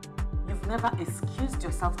 you've never excused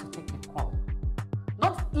yourself to take a call.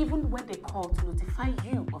 Not even when they call to notify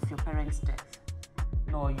you of your parents' death,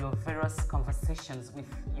 nor your various conversations with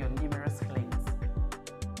your numerous flings.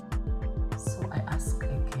 So I ask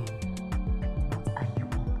again, what are you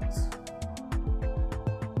up to?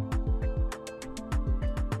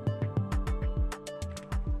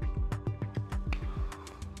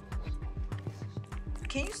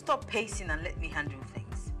 Can you stop pacing and let me handle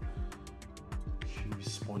things? She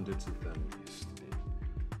responded to them yesterday.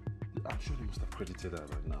 They actually must have credited her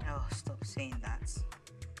right now. Oh, stop saying that.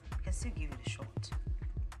 I can still give it a shot.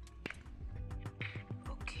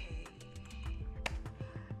 Okay.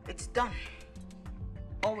 It's done.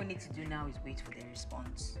 All we need to do now is wait for their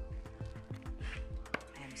response.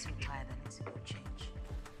 I am so tired I need to go change.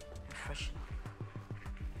 Refreshen up.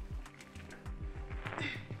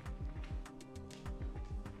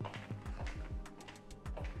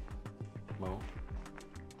 Mo,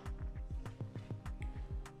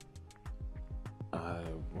 I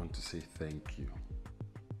want to say thank you.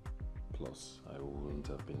 Plus, I wouldn't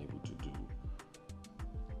have been able to do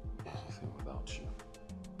anything without you.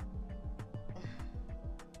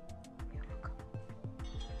 You're welcome.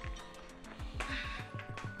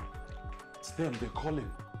 It's them, they're calling.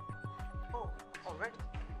 Oh, already?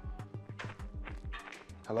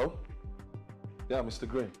 Hello? Yeah, Mr.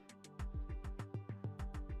 Green.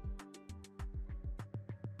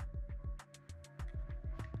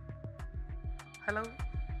 Hello?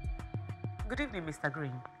 Good evening, Mr.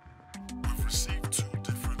 Green. I've received 2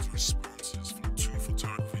 different responses from 2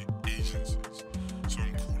 photography agencies, so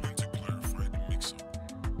I'm calling to clarify the mix-up.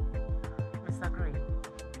 Mr. Green,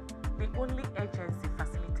 the only agency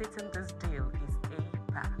facilitating this deal is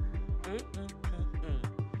AEPA. A-E-P-A.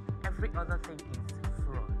 Every other thing is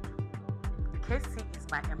fraud. Casey is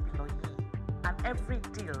my employee, and every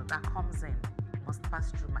deal that comes in must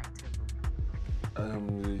pass through my table.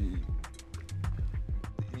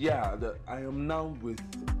 Yeah, I am now with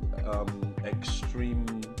the Extreme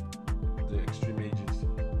Agency.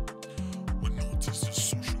 We noticed the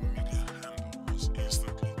social media handle was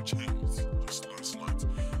instantly changed just last night,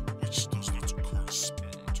 which does not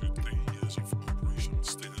correspond to 3 years of operation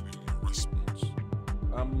stated in your response.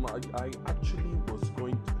 I actually was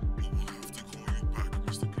going to... We will have to call you back,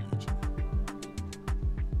 Mr. Kelechi.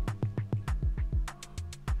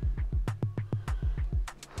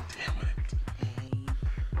 Damn it.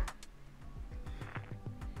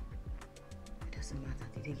 It doesn't matter.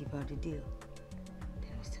 Did they give out the deal?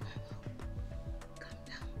 Then we still have hope. Calm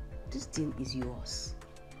down. This deal is yours.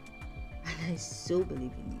 And I so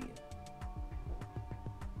believe in you.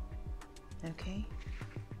 Okay?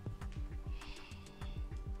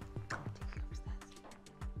 I'll take you upstairs.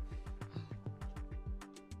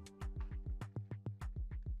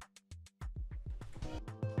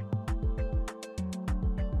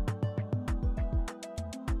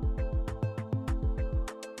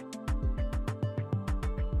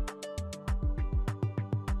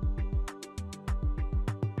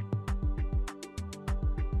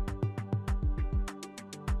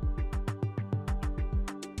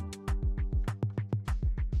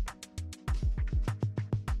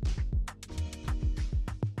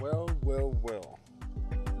 Well.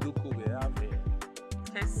 Look who we have here.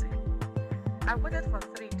 Casey, I've waited for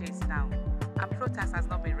 3 days now, and Protas has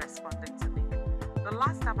not been responding to me. The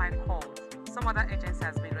last time I called, some other agency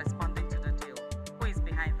has been responding to the deal. Who is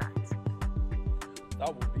behind that?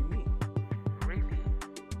 That would be me. Really?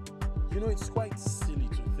 You know, it's quite silly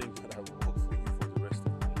to think that I will work for you for the rest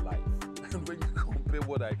of my life. And when you compare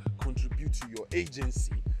what I contribute to your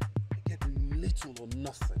agency, I get little or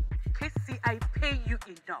nothing. Casey, I pay you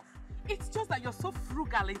enough. It's just that you're so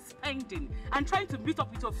frugal in spending and trying to meet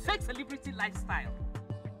up with your fake celebrity lifestyle.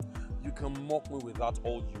 You can mock me with that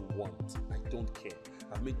all you want. I don't care.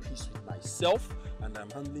 I've made peace with myself and I'm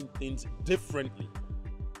handling things differently.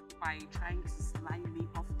 By trying to slime me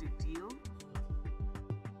off the deal?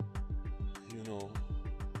 You know,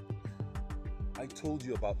 I told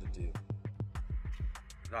you about the deal.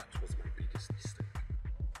 That was my biggest mistake.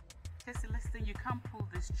 Casey, listen, you can't pull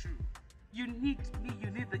this through. You need me, you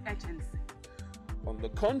need the agency. On the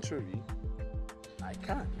contrary, I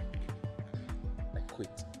can. I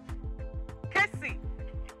quit. Casey!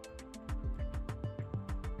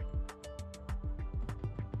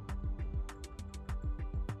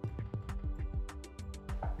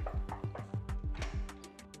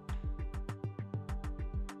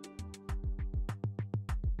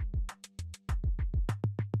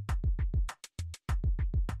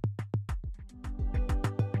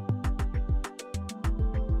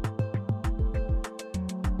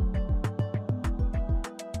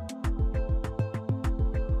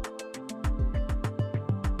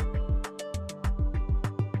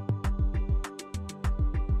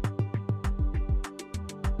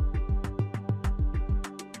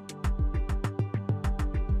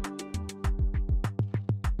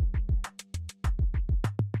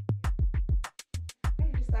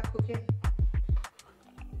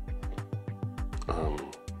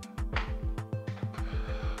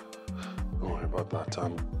 Don't worry about that.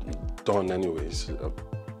 I'm done anyways.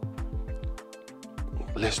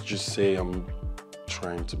 Let's just say I'm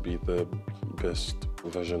trying to be the best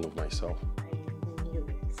version of myself. I knew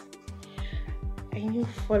it. I knew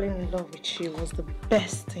falling in love with you was the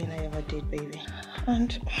best thing I ever did, baby.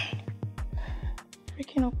 And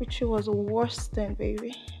breaking up with you was the worst thing,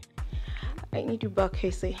 baby. I need you back,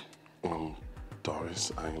 Casey.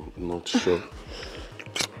 Doris, I'm not sure.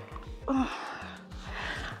 Oh,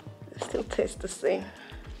 it still tastes the same.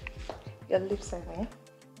 Your lips are there.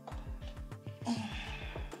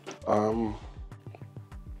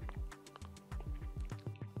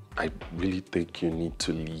 I really think you need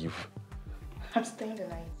to leave. I'm staying the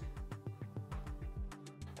night.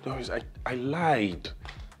 Doris, I lied.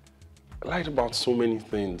 I lied about so many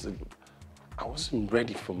things. I wasn't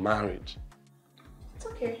ready for marriage. It's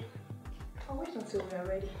okay. I'll wait until we are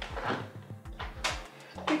ready.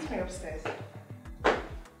 Meet me upstairs.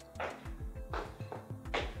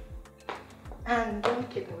 And don't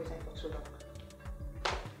keep me waiting for too long.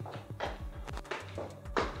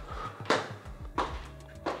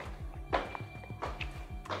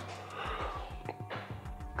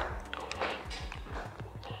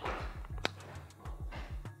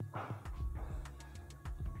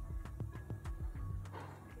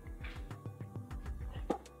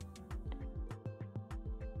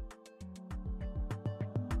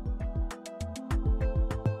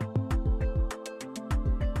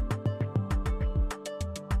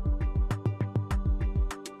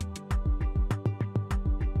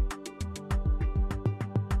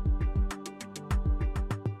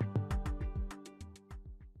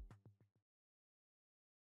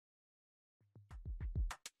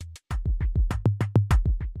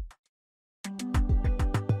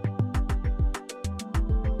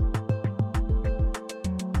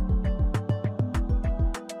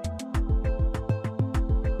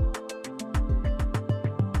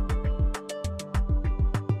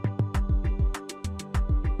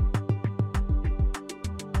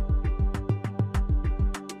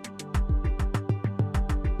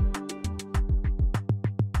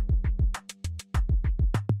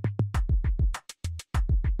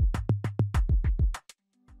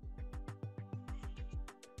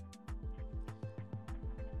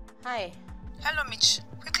 Hi. Hello, Mitch.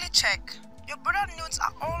 Quickly check. Your brother notes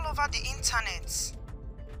are all over the internet.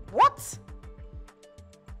 What?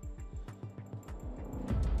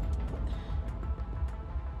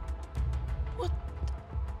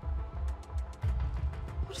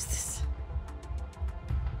 What is this?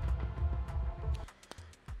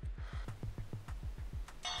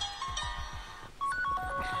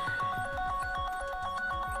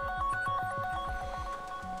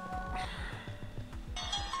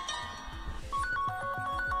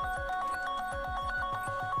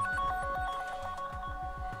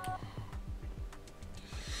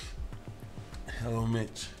 Hello,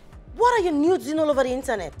 Mitch. What are your nudes doing all over the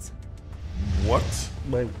internet? What?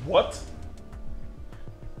 My what?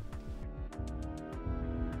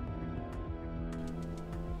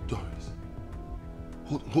 Doris.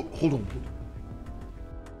 Hold on.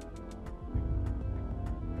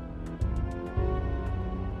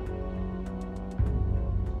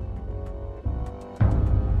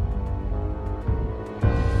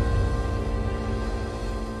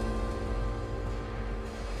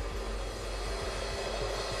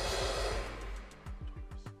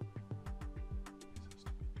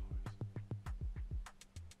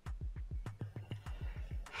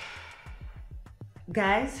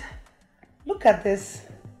 Guys, look at this.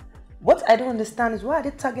 What I don't understand is why are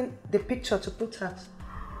they tagging the picture to protest?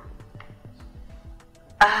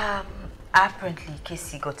 Apparently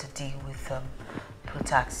Casey got a deal with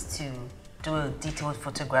Protax to do a detailed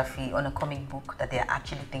photography on a comic book that they're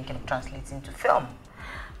actually thinking of translating to film.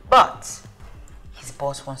 But his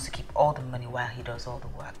boss wants to keep all the money while he does all the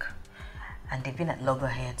work. And they've been at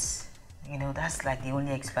loggerheads. You know, that's like the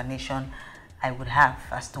only explanation I would have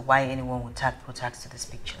as to why anyone would tag Protax to these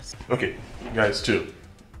pictures. Okay, guys, chill.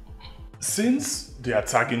 Since they are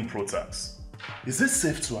tagging Protax, is it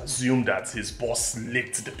safe to assume that his boss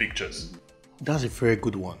leaked the pictures? That's a very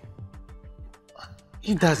good one.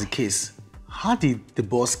 If that's the case, how did the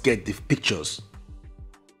boss get the pictures?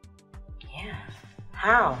 Yeah,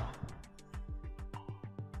 how?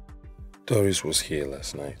 Doris was here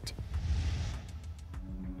last night.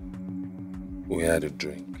 We had a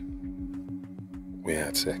drink. We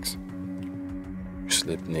had sex. We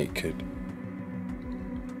slept naked.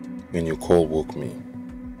 When your call woke me,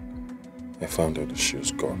 I found out that she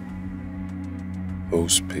was gone.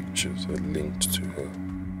 Those pictures are linked to her.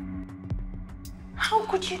 How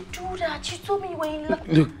could you do that? You told me you were in love.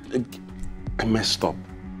 Look, I messed up.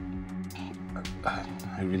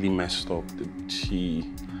 I really messed up.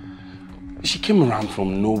 She came around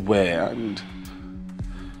from nowhere and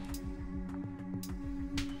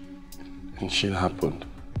shit happened.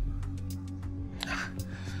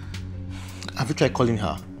 Have you tried calling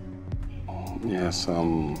her? Yes, her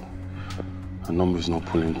number is not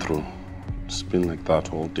pulling through. It's been like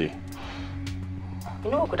that all day.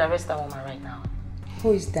 You know who could arrest that woman right now?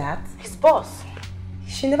 Who is that? His boss.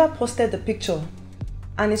 She never posted the picture,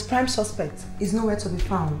 and his prime suspect is nowhere to be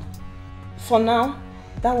found. For now,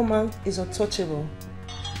 that woman is untouchable.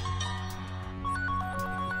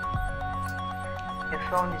 Your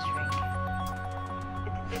phone is ringing.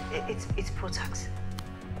 It's Protax.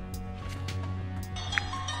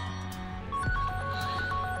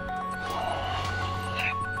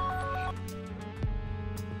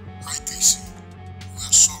 Hi, Casey. We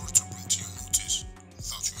are sorry to bring to your notice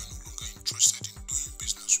that we are no longer interested in doing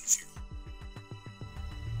business with you.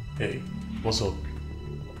 Hey, what's up?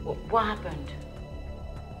 What happened?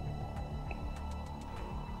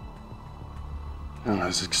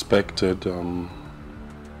 As expected, the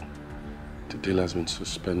deal has been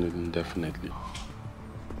suspended indefinitely.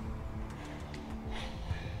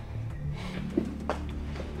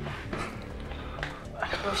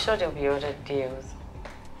 I'm sure there'll be other deals.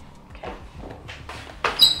 Okay.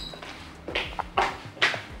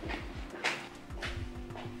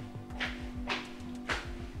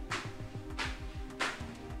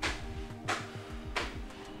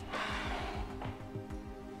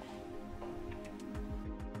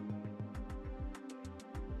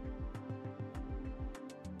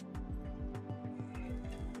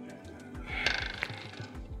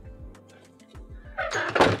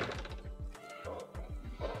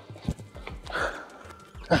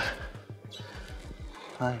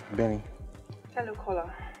 Hi, Benny. Hello,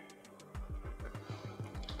 caller.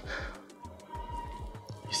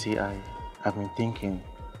 You see, I've been thinking,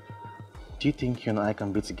 do you think you and I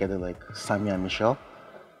can be together like Sammy and Michelle?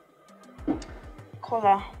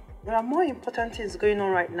 Caller, there are more important things going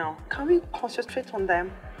on right now. Can we concentrate on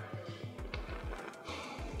them?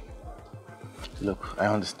 Look, I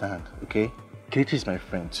understand, okay? Kelechi is my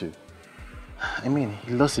friend too. I mean,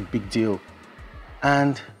 he lost a big deal.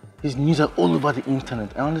 And his news are all over the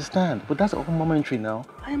internet. I understand, but that's all momentary now.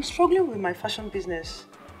 I am struggling with my fashion business.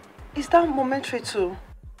 Is that momentary too?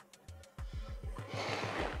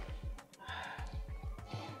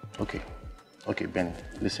 Okay, Benny,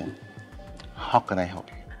 listen. How can I help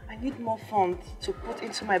you? I need more funds to put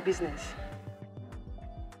into my business.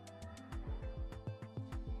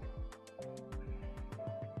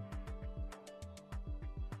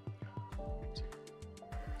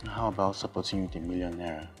 How about supporting you with ₦1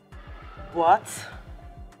 million? What?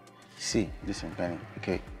 See, listen, Benny,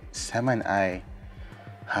 okay? Sam and I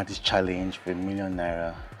had this challenge for ₦1 million,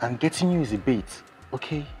 and getting you is a bait,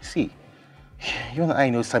 okay? See, you and I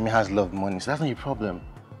know Sammy has a lot of money, so that's not your problem.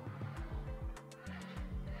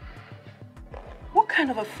 What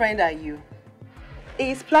kind of a friend are you?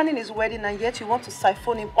 He is planning his wedding and yet you want to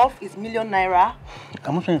siphon him off his ₦1 million? I'm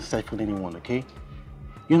not trying to siphon anyone, okay?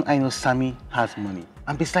 You and I know Sammy has money.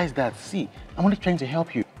 And besides that, see, I'm only trying to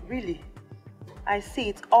help you. Really? I see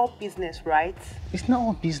it's all business, right? It's not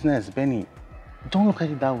all business, Benny. Don't look at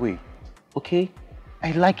it that way, okay?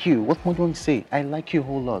 I like you. What more do you want to say? I like you a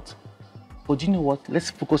whole lot. But do you know what? Let's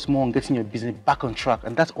focus more on getting your business back on track.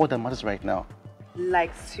 And that's all that matters right now.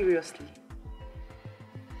 Like, seriously?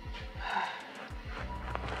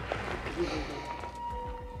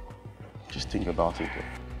 Just think about it, though.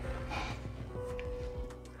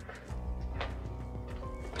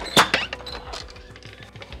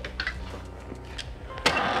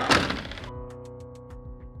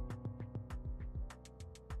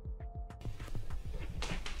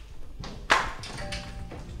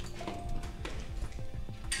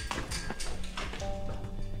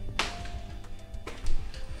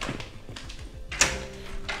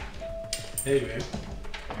 Hey, babe.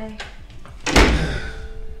 Hey.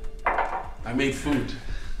 I made food.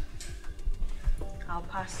 I'll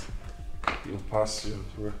pass. You'll pass,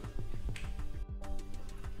 yeah.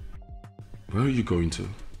 Where are you going to?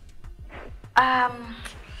 I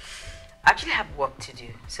actually have work to do,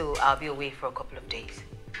 so I'll be away for a couple of days.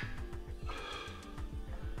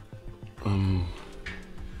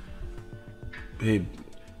 Babe,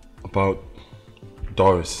 about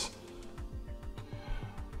Doris.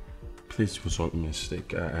 Please, it was not a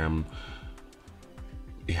mistake.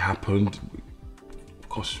 It happened. Of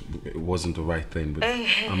course, it wasn't the right thing, but I'm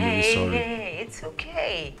really sorry. Hey, it's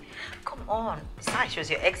okay. Come on. Besides, she was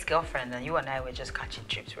your ex-girlfriend and you and I were just catching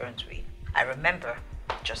trips, weren't we? I remember,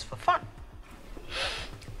 just for fun.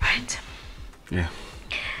 Right? Yeah.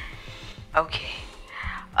 Okay.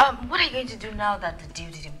 What are you going to do now that the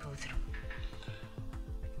deal didn't go through?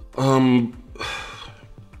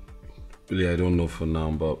 Really, I don't know for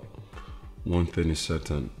now, but one thing is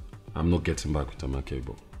certain. I'm not getting back with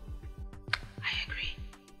Amakebo.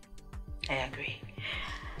 I agree.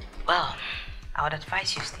 Well, I would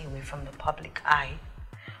advise you stay away from the public eye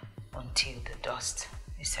until the dust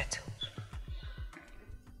is settled.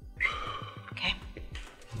 Okay?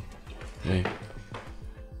 Hey.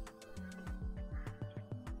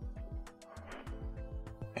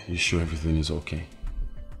 Are you sure everything is okay?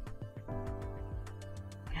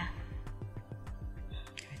 Yeah.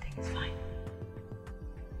 Everything is fine.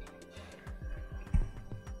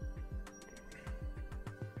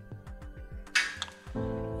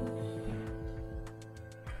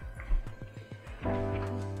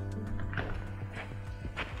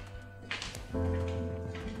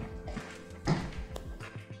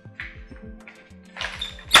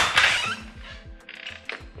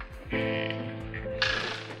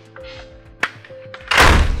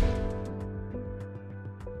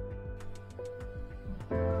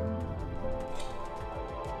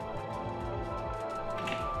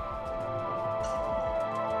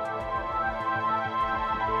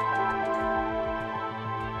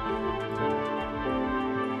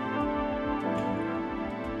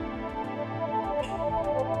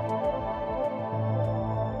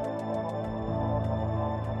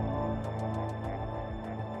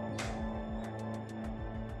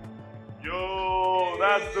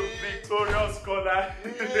 That's the victorious corner.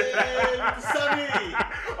 Sammy!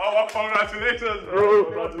 Oh, congratulations, bro.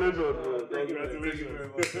 Congratulations. Congratulations.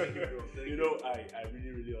 You know, I really,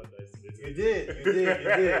 really underestimated. You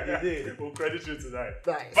did. We'll credit you tonight.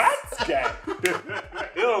 Nice. Bad guy.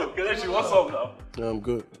 Yo, Kelechi, what's up now? Yeah, I'm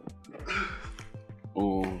good.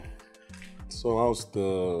 So how's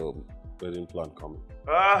the wedding plan coming?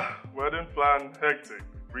 Wedding plan, hectic.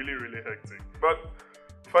 Really, really hectic. But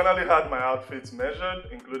finally had my outfits measured,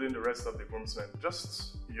 including the rest of the groomsmen.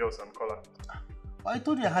 Just yours and color. I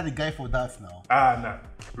told you I had a guy for that now. Nah.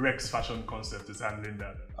 Rex Fashion Concept is handling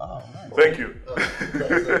that. Oh, nice. Thank you.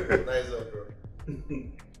 Nice,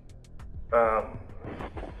 bro.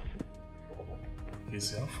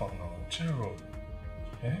 Is your phone now? Chero.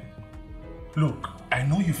 Eh? Look, I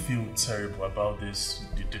know you feel terrible about this,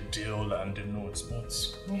 the deal and the notes, but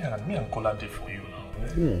me and Kola did for you now.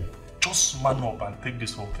 Eh? Yeah. Just man up and take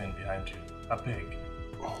this whole thing behind you. I beg.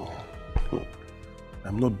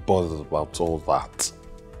 I'm not bothered about all that.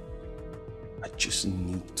 I just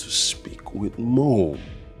need to speak with Mo.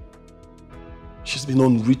 She's been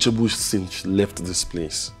unreachable since she left this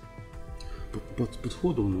place. But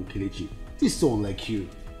hold on, Kelechi. This is so unlike you.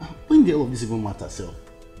 When did all of this even matter, self?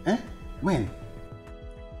 Eh? When?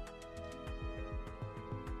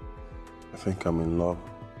 I think I'm in love.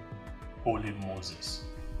 Holy Moses.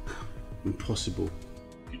 Impossible.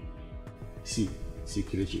 See,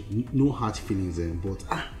 Kelechi, no hard feelings then, but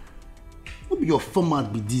what be your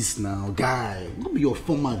format be this now, guy? What be your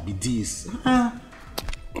format be this?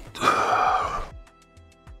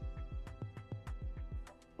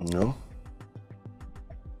 No?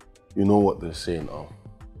 You know what they say now.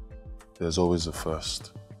 There's always a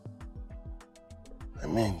first. I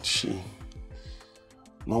mean,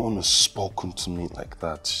 no one has spoken to me like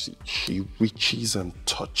that. She reaches and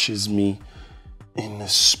touches me in a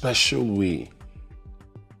special way.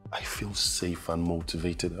 I feel safe and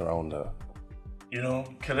motivated around her. You know,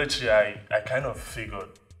 Kelechi, I kind of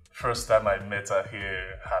figured first time I met her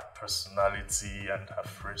here, her personality and her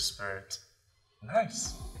free spirit.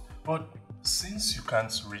 Nice. But since you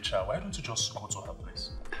can't reach her, why don't you just go to her place?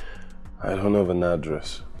 I don't have an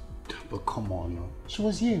address. But come on, she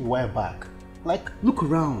was here a while back. Like, look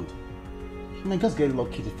around. You might just get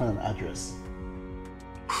lucky to find an address.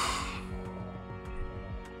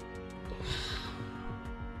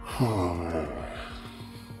 Oh man.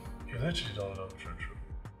 You literally don't love True.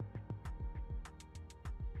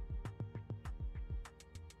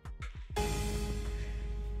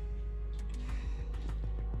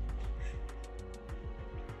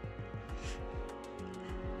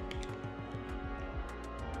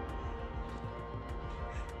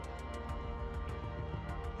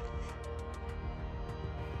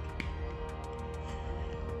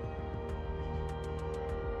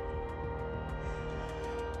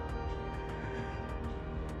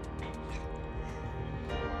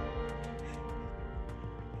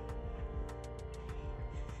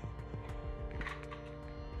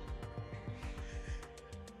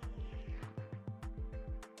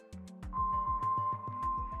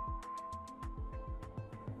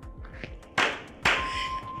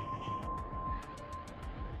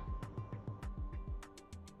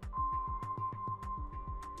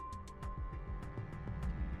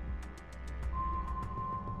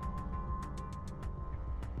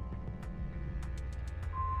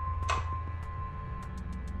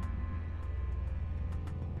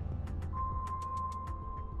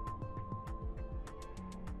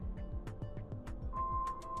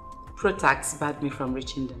 Protax barred me from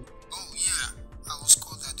reaching them. Oh yeah, I was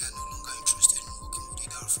told that they are no longer interested in working with the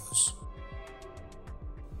Alphas.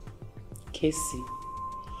 Casey,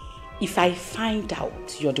 if I find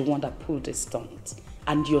out you're the one that pulled the stunt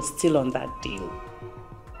and you're still on that deal,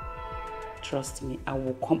 trust me, I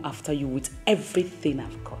will come after you with everything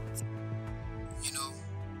I've got. You know,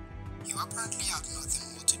 you apparently have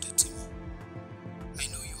nothing more to do to me. I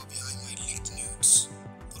know you are behind my leaked nudes,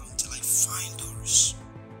 but until I find Doris,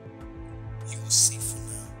 you are safe for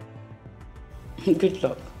now. Good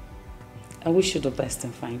luck. I wish you the best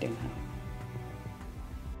in finding her.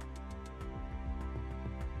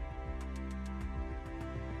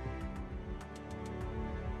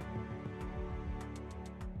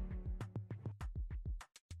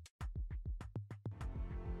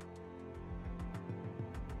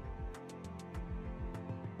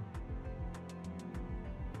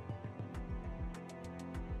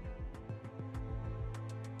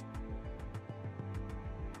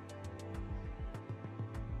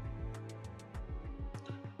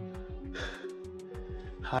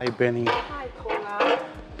 Hi, Benny. Hi, Kola.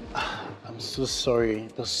 I'm so sorry.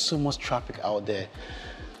 There's so much traffic out there.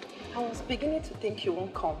 I was beginning to think you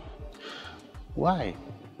won't come. Why?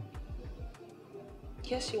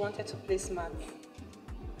 Guess you wanted to play smart.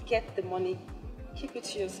 Get the money, keep it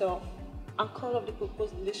to yourself, and call off the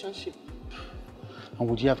proposed relationship. And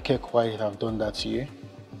would you have kept quiet if I've done that to you?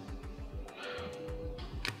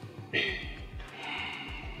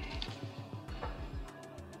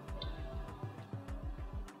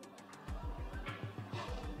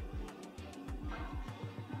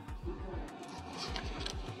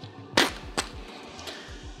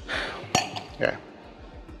 Yeah.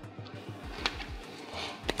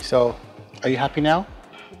 So, are you happy now?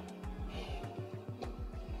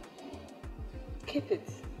 Keep it.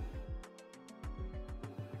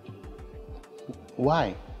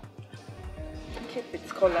 Why? Keep it,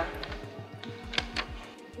 scholar.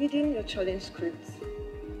 Reading your challenge script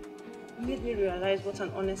made me realize what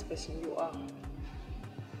an honest person you are.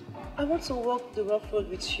 I want to walk the rough road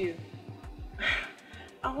with you.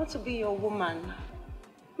 I want to be your woman.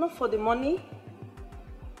 Not for the money,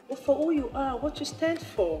 but for who you are, what you stand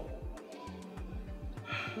for.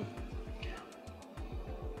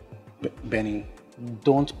 Benny,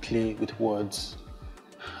 don't play with words.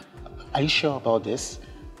 Are you sure about this?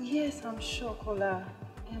 Yes, I'm sure, Kola.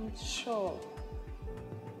 I'm sure.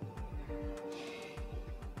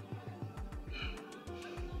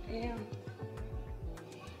 Yeah.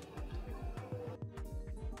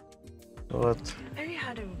 What? I really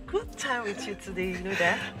had a good time with you today, you know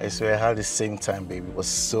that? I swear I had the same time, baby. It was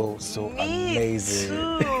so amazing.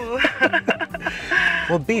 Too.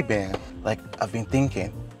 Well, baby, like I've been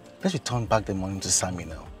thinking, let's return back the money to Sammy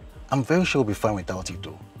now. I'm very sure we'll be fine without it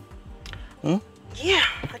though. Yeah,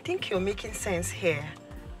 I think you're making sense here.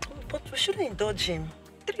 But we shouldn't indulge him.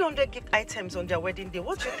 300 gift items on their wedding day.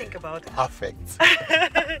 What do you think about it? Perfect.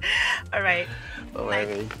 All right. Bye,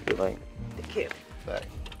 baby. Goodbye. Take care.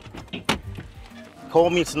 Bye. Call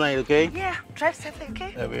me tonight, okay? Yeah, drive safely,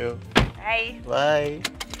 okay? I will. Bye. Bye.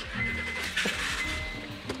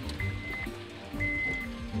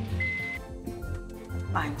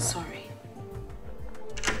 I'm sorry.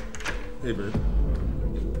 Hey, babe.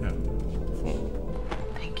 Yeah.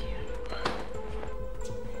 Thank you.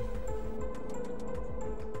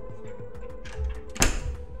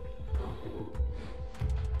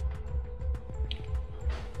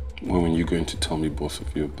 When were you going to tell me both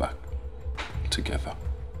of you are back together?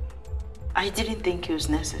 I didn't think it was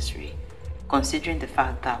necessary, considering the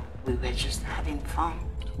fact that we were just having fun.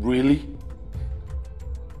 Really?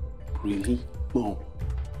 Really? No.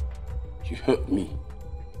 You hurt me.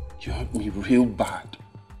 You hurt me real bad.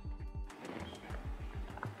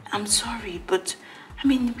 I'm sorry, but I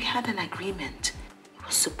mean, we had an agreement. It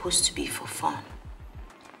was supposed to be for fun.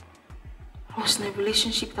 I was in a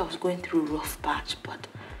relationship that was going through a rough patch, but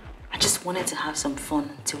I just wanted to have some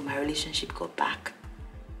fun until my relationship got back.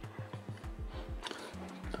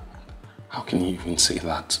 How can you even say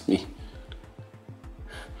that to me?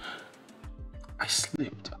 I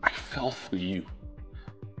slipped. I fell for you.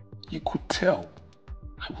 You could tell.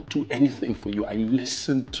 I will do anything for you. I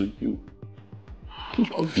listened to you. I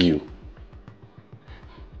love you.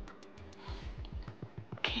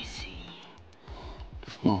 Okezie.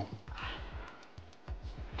 No.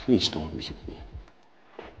 Please don't leave me.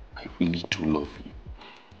 I really do love you.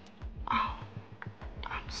 Oh,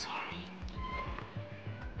 I'm sorry.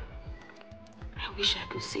 I wish I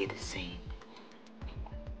could say the same.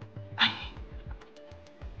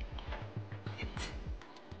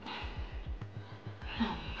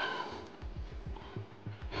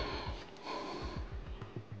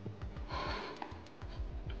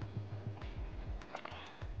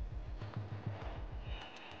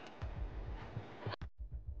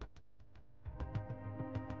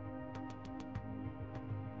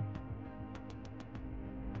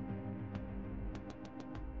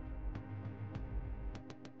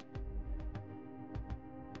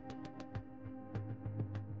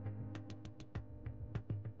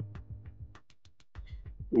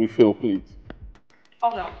 Refill, please. Oh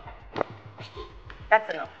no.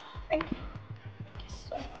 That's enough. Thank you. Thank you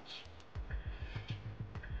so much.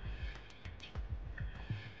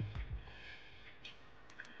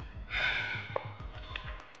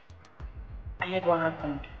 I heard what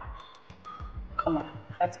happened. Come on,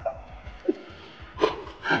 let's go.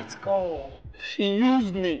 Let's go. She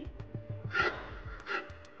used me.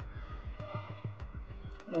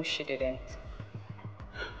 No, she didn't.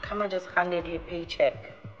 Kama just handed you a paycheck.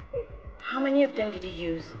 How many of them did you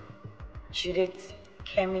use? Judith,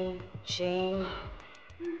 Kemi, Jane?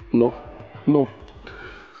 No. No.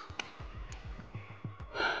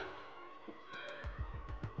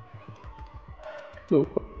 No.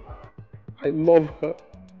 I love her.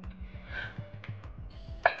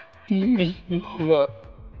 really love her.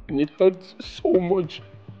 And it hurts so much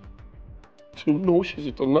to know she's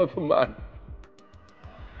with another man.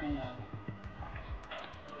 I know.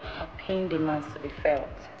 Her pain demands to be felt.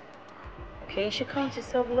 Okay, you should count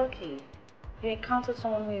yourself lucky. You encountered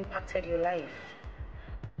someone who impacted your life.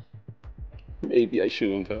 Maybe I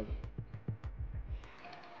shouldn't have.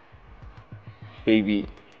 Maybe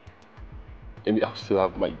I'll still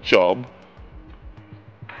have my job.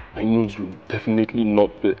 My news will definitely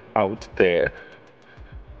not be out there.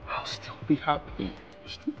 I'll still be happy. I'll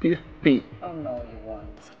still be happy. Oh no, you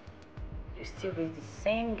won't. You still be the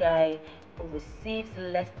same guy who receives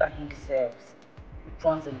less than he deserves, who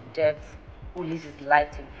runs in debt, who lives his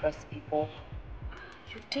life to impress people.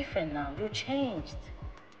 You're different now. You're changed.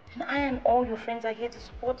 And I and all your friends are here to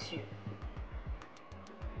support you.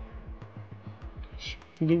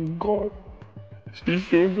 They're gone.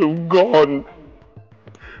 They're gone.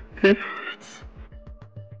 It hurts.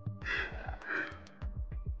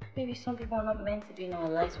 Maybe some people are not meant to be in our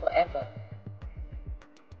lives forever.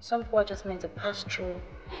 Some people are just meant to pass through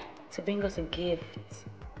to bring us a gift,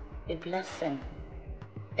 a lesson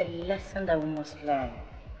that we must learn.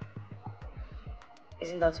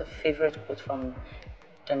 Isn't that your favorite quote from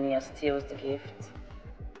Daniel Steele's The Gift?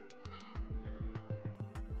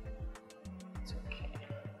 It's okay.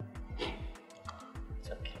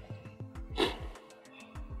 It's okay.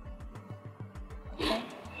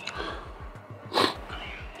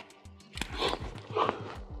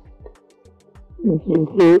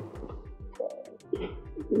 Okay?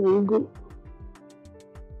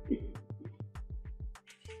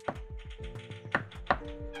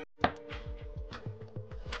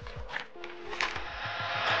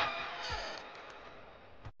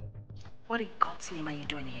 What in God's name are you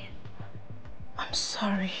doing here? I'm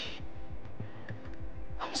sorry.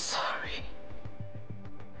 I'm sorry.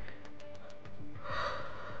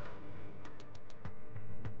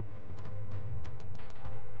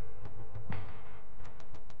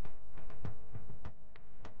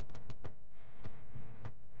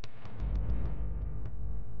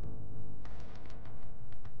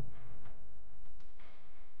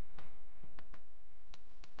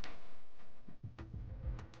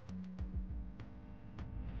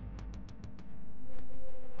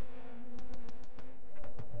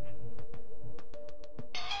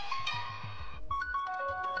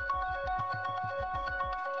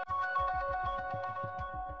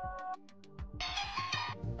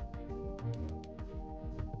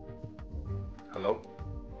 Hello?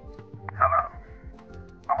 Hello.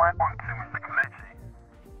 Am I on to Mr. Kelechi?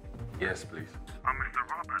 Yes, please. I'm Mr.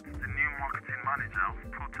 Roberts, the new marketing manager of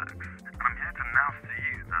PAYCHECK. I'm here to announce to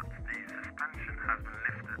you that the suspension has been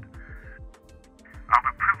lifted. I'll be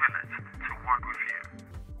privileged to work with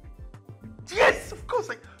you. Yes, of course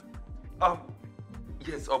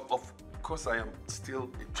yes, of course I am still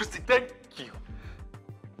interested. Thank you.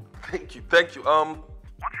 Thank you. What you have to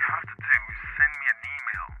do is send me an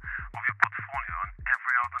email of your portfolio and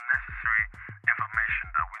every other necessary information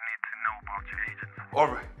that we need to know about your agency.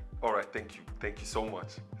 All right, thank you. Thank you so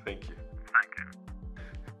much. Thank you. Thank you.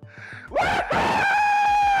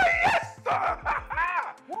 Yes!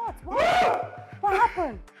 What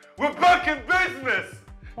happened? We're back in business!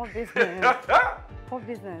 What business? What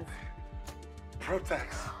business?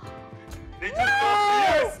 Protex. They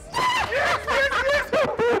just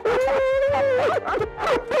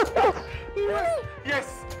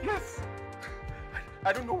yes! Yes!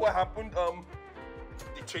 I don't know what happened.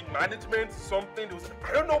 They changed management, something.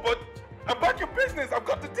 I don't know, but I'm back in business. I've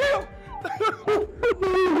got the deal.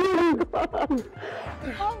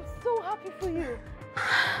 I'm so happy for you.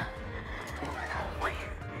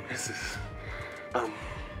 This is I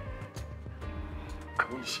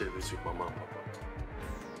want to share this with my mom and papa.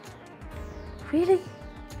 Really?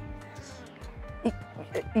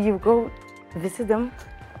 You go visit them?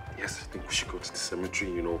 Yes, I think we should go to the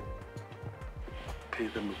cemetery, pay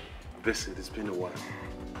them a visit. It's been a while.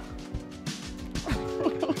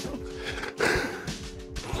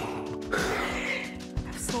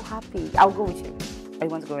 I'm so happy. I'll go with you. Or you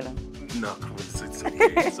want to go alone? No, it's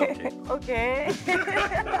okay. It's okay. Okay.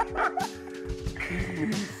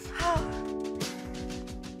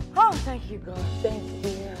 Oh, thank you, God. Thank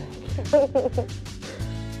you.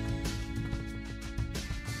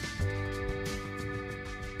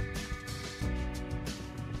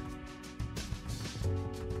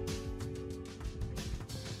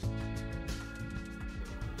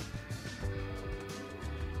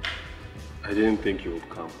 I didn't think you would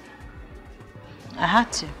come. I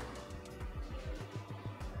had to.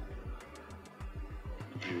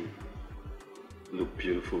 You look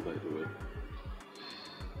beautiful, by the way.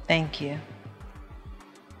 Thank you.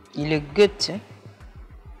 You look good too.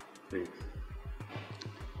 Thanks.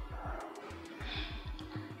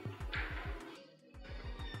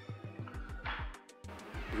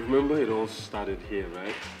 Remember it all started here,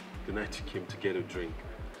 right? The night you came to get a drink.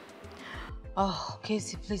 Oh,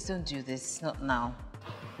 Casey, please don't do this. Not now.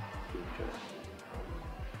 Okay.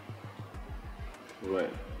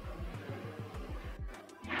 Right.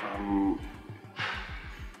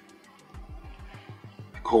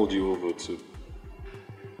 I called you over to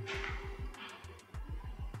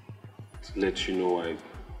let you know I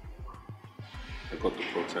got the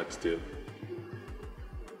Protax deal.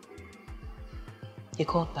 You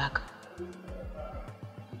called back.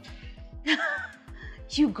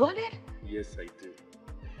 You got it? Yes, I did.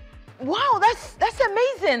 Wow, that's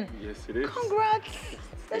amazing. Yes, it is. Congrats.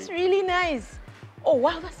 That's really nice. Oh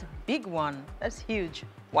wow, that's a big one. That's huge.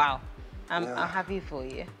 Wow. I'm happy for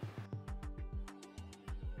you.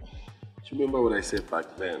 Do you remember what I said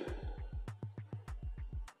back then?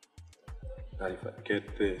 That if I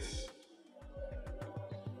get this,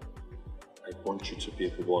 I want you to be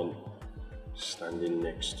the one standing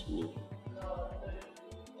next to me.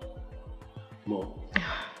 No.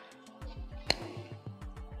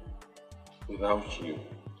 Without you,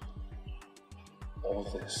 all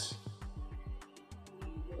this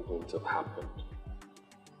wouldn't have happened.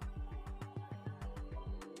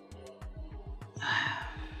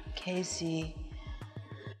 Casey,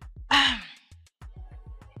 I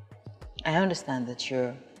understand that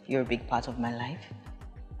you're a big part of my life.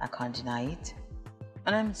 I can't deny it.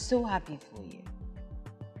 And I'm so happy for you.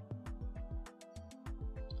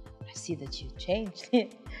 I see that you changed.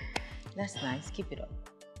 That's nice. Keep it up.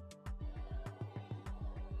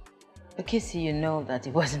 But Casey, you know that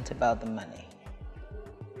it wasn't about the money.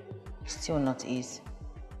 Still not is.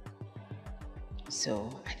 So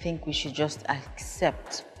I think we should just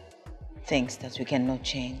accept things that we cannot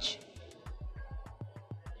change.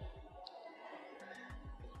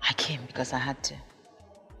 I came because I had to.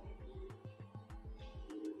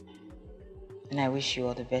 And I wish you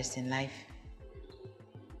all the best in life.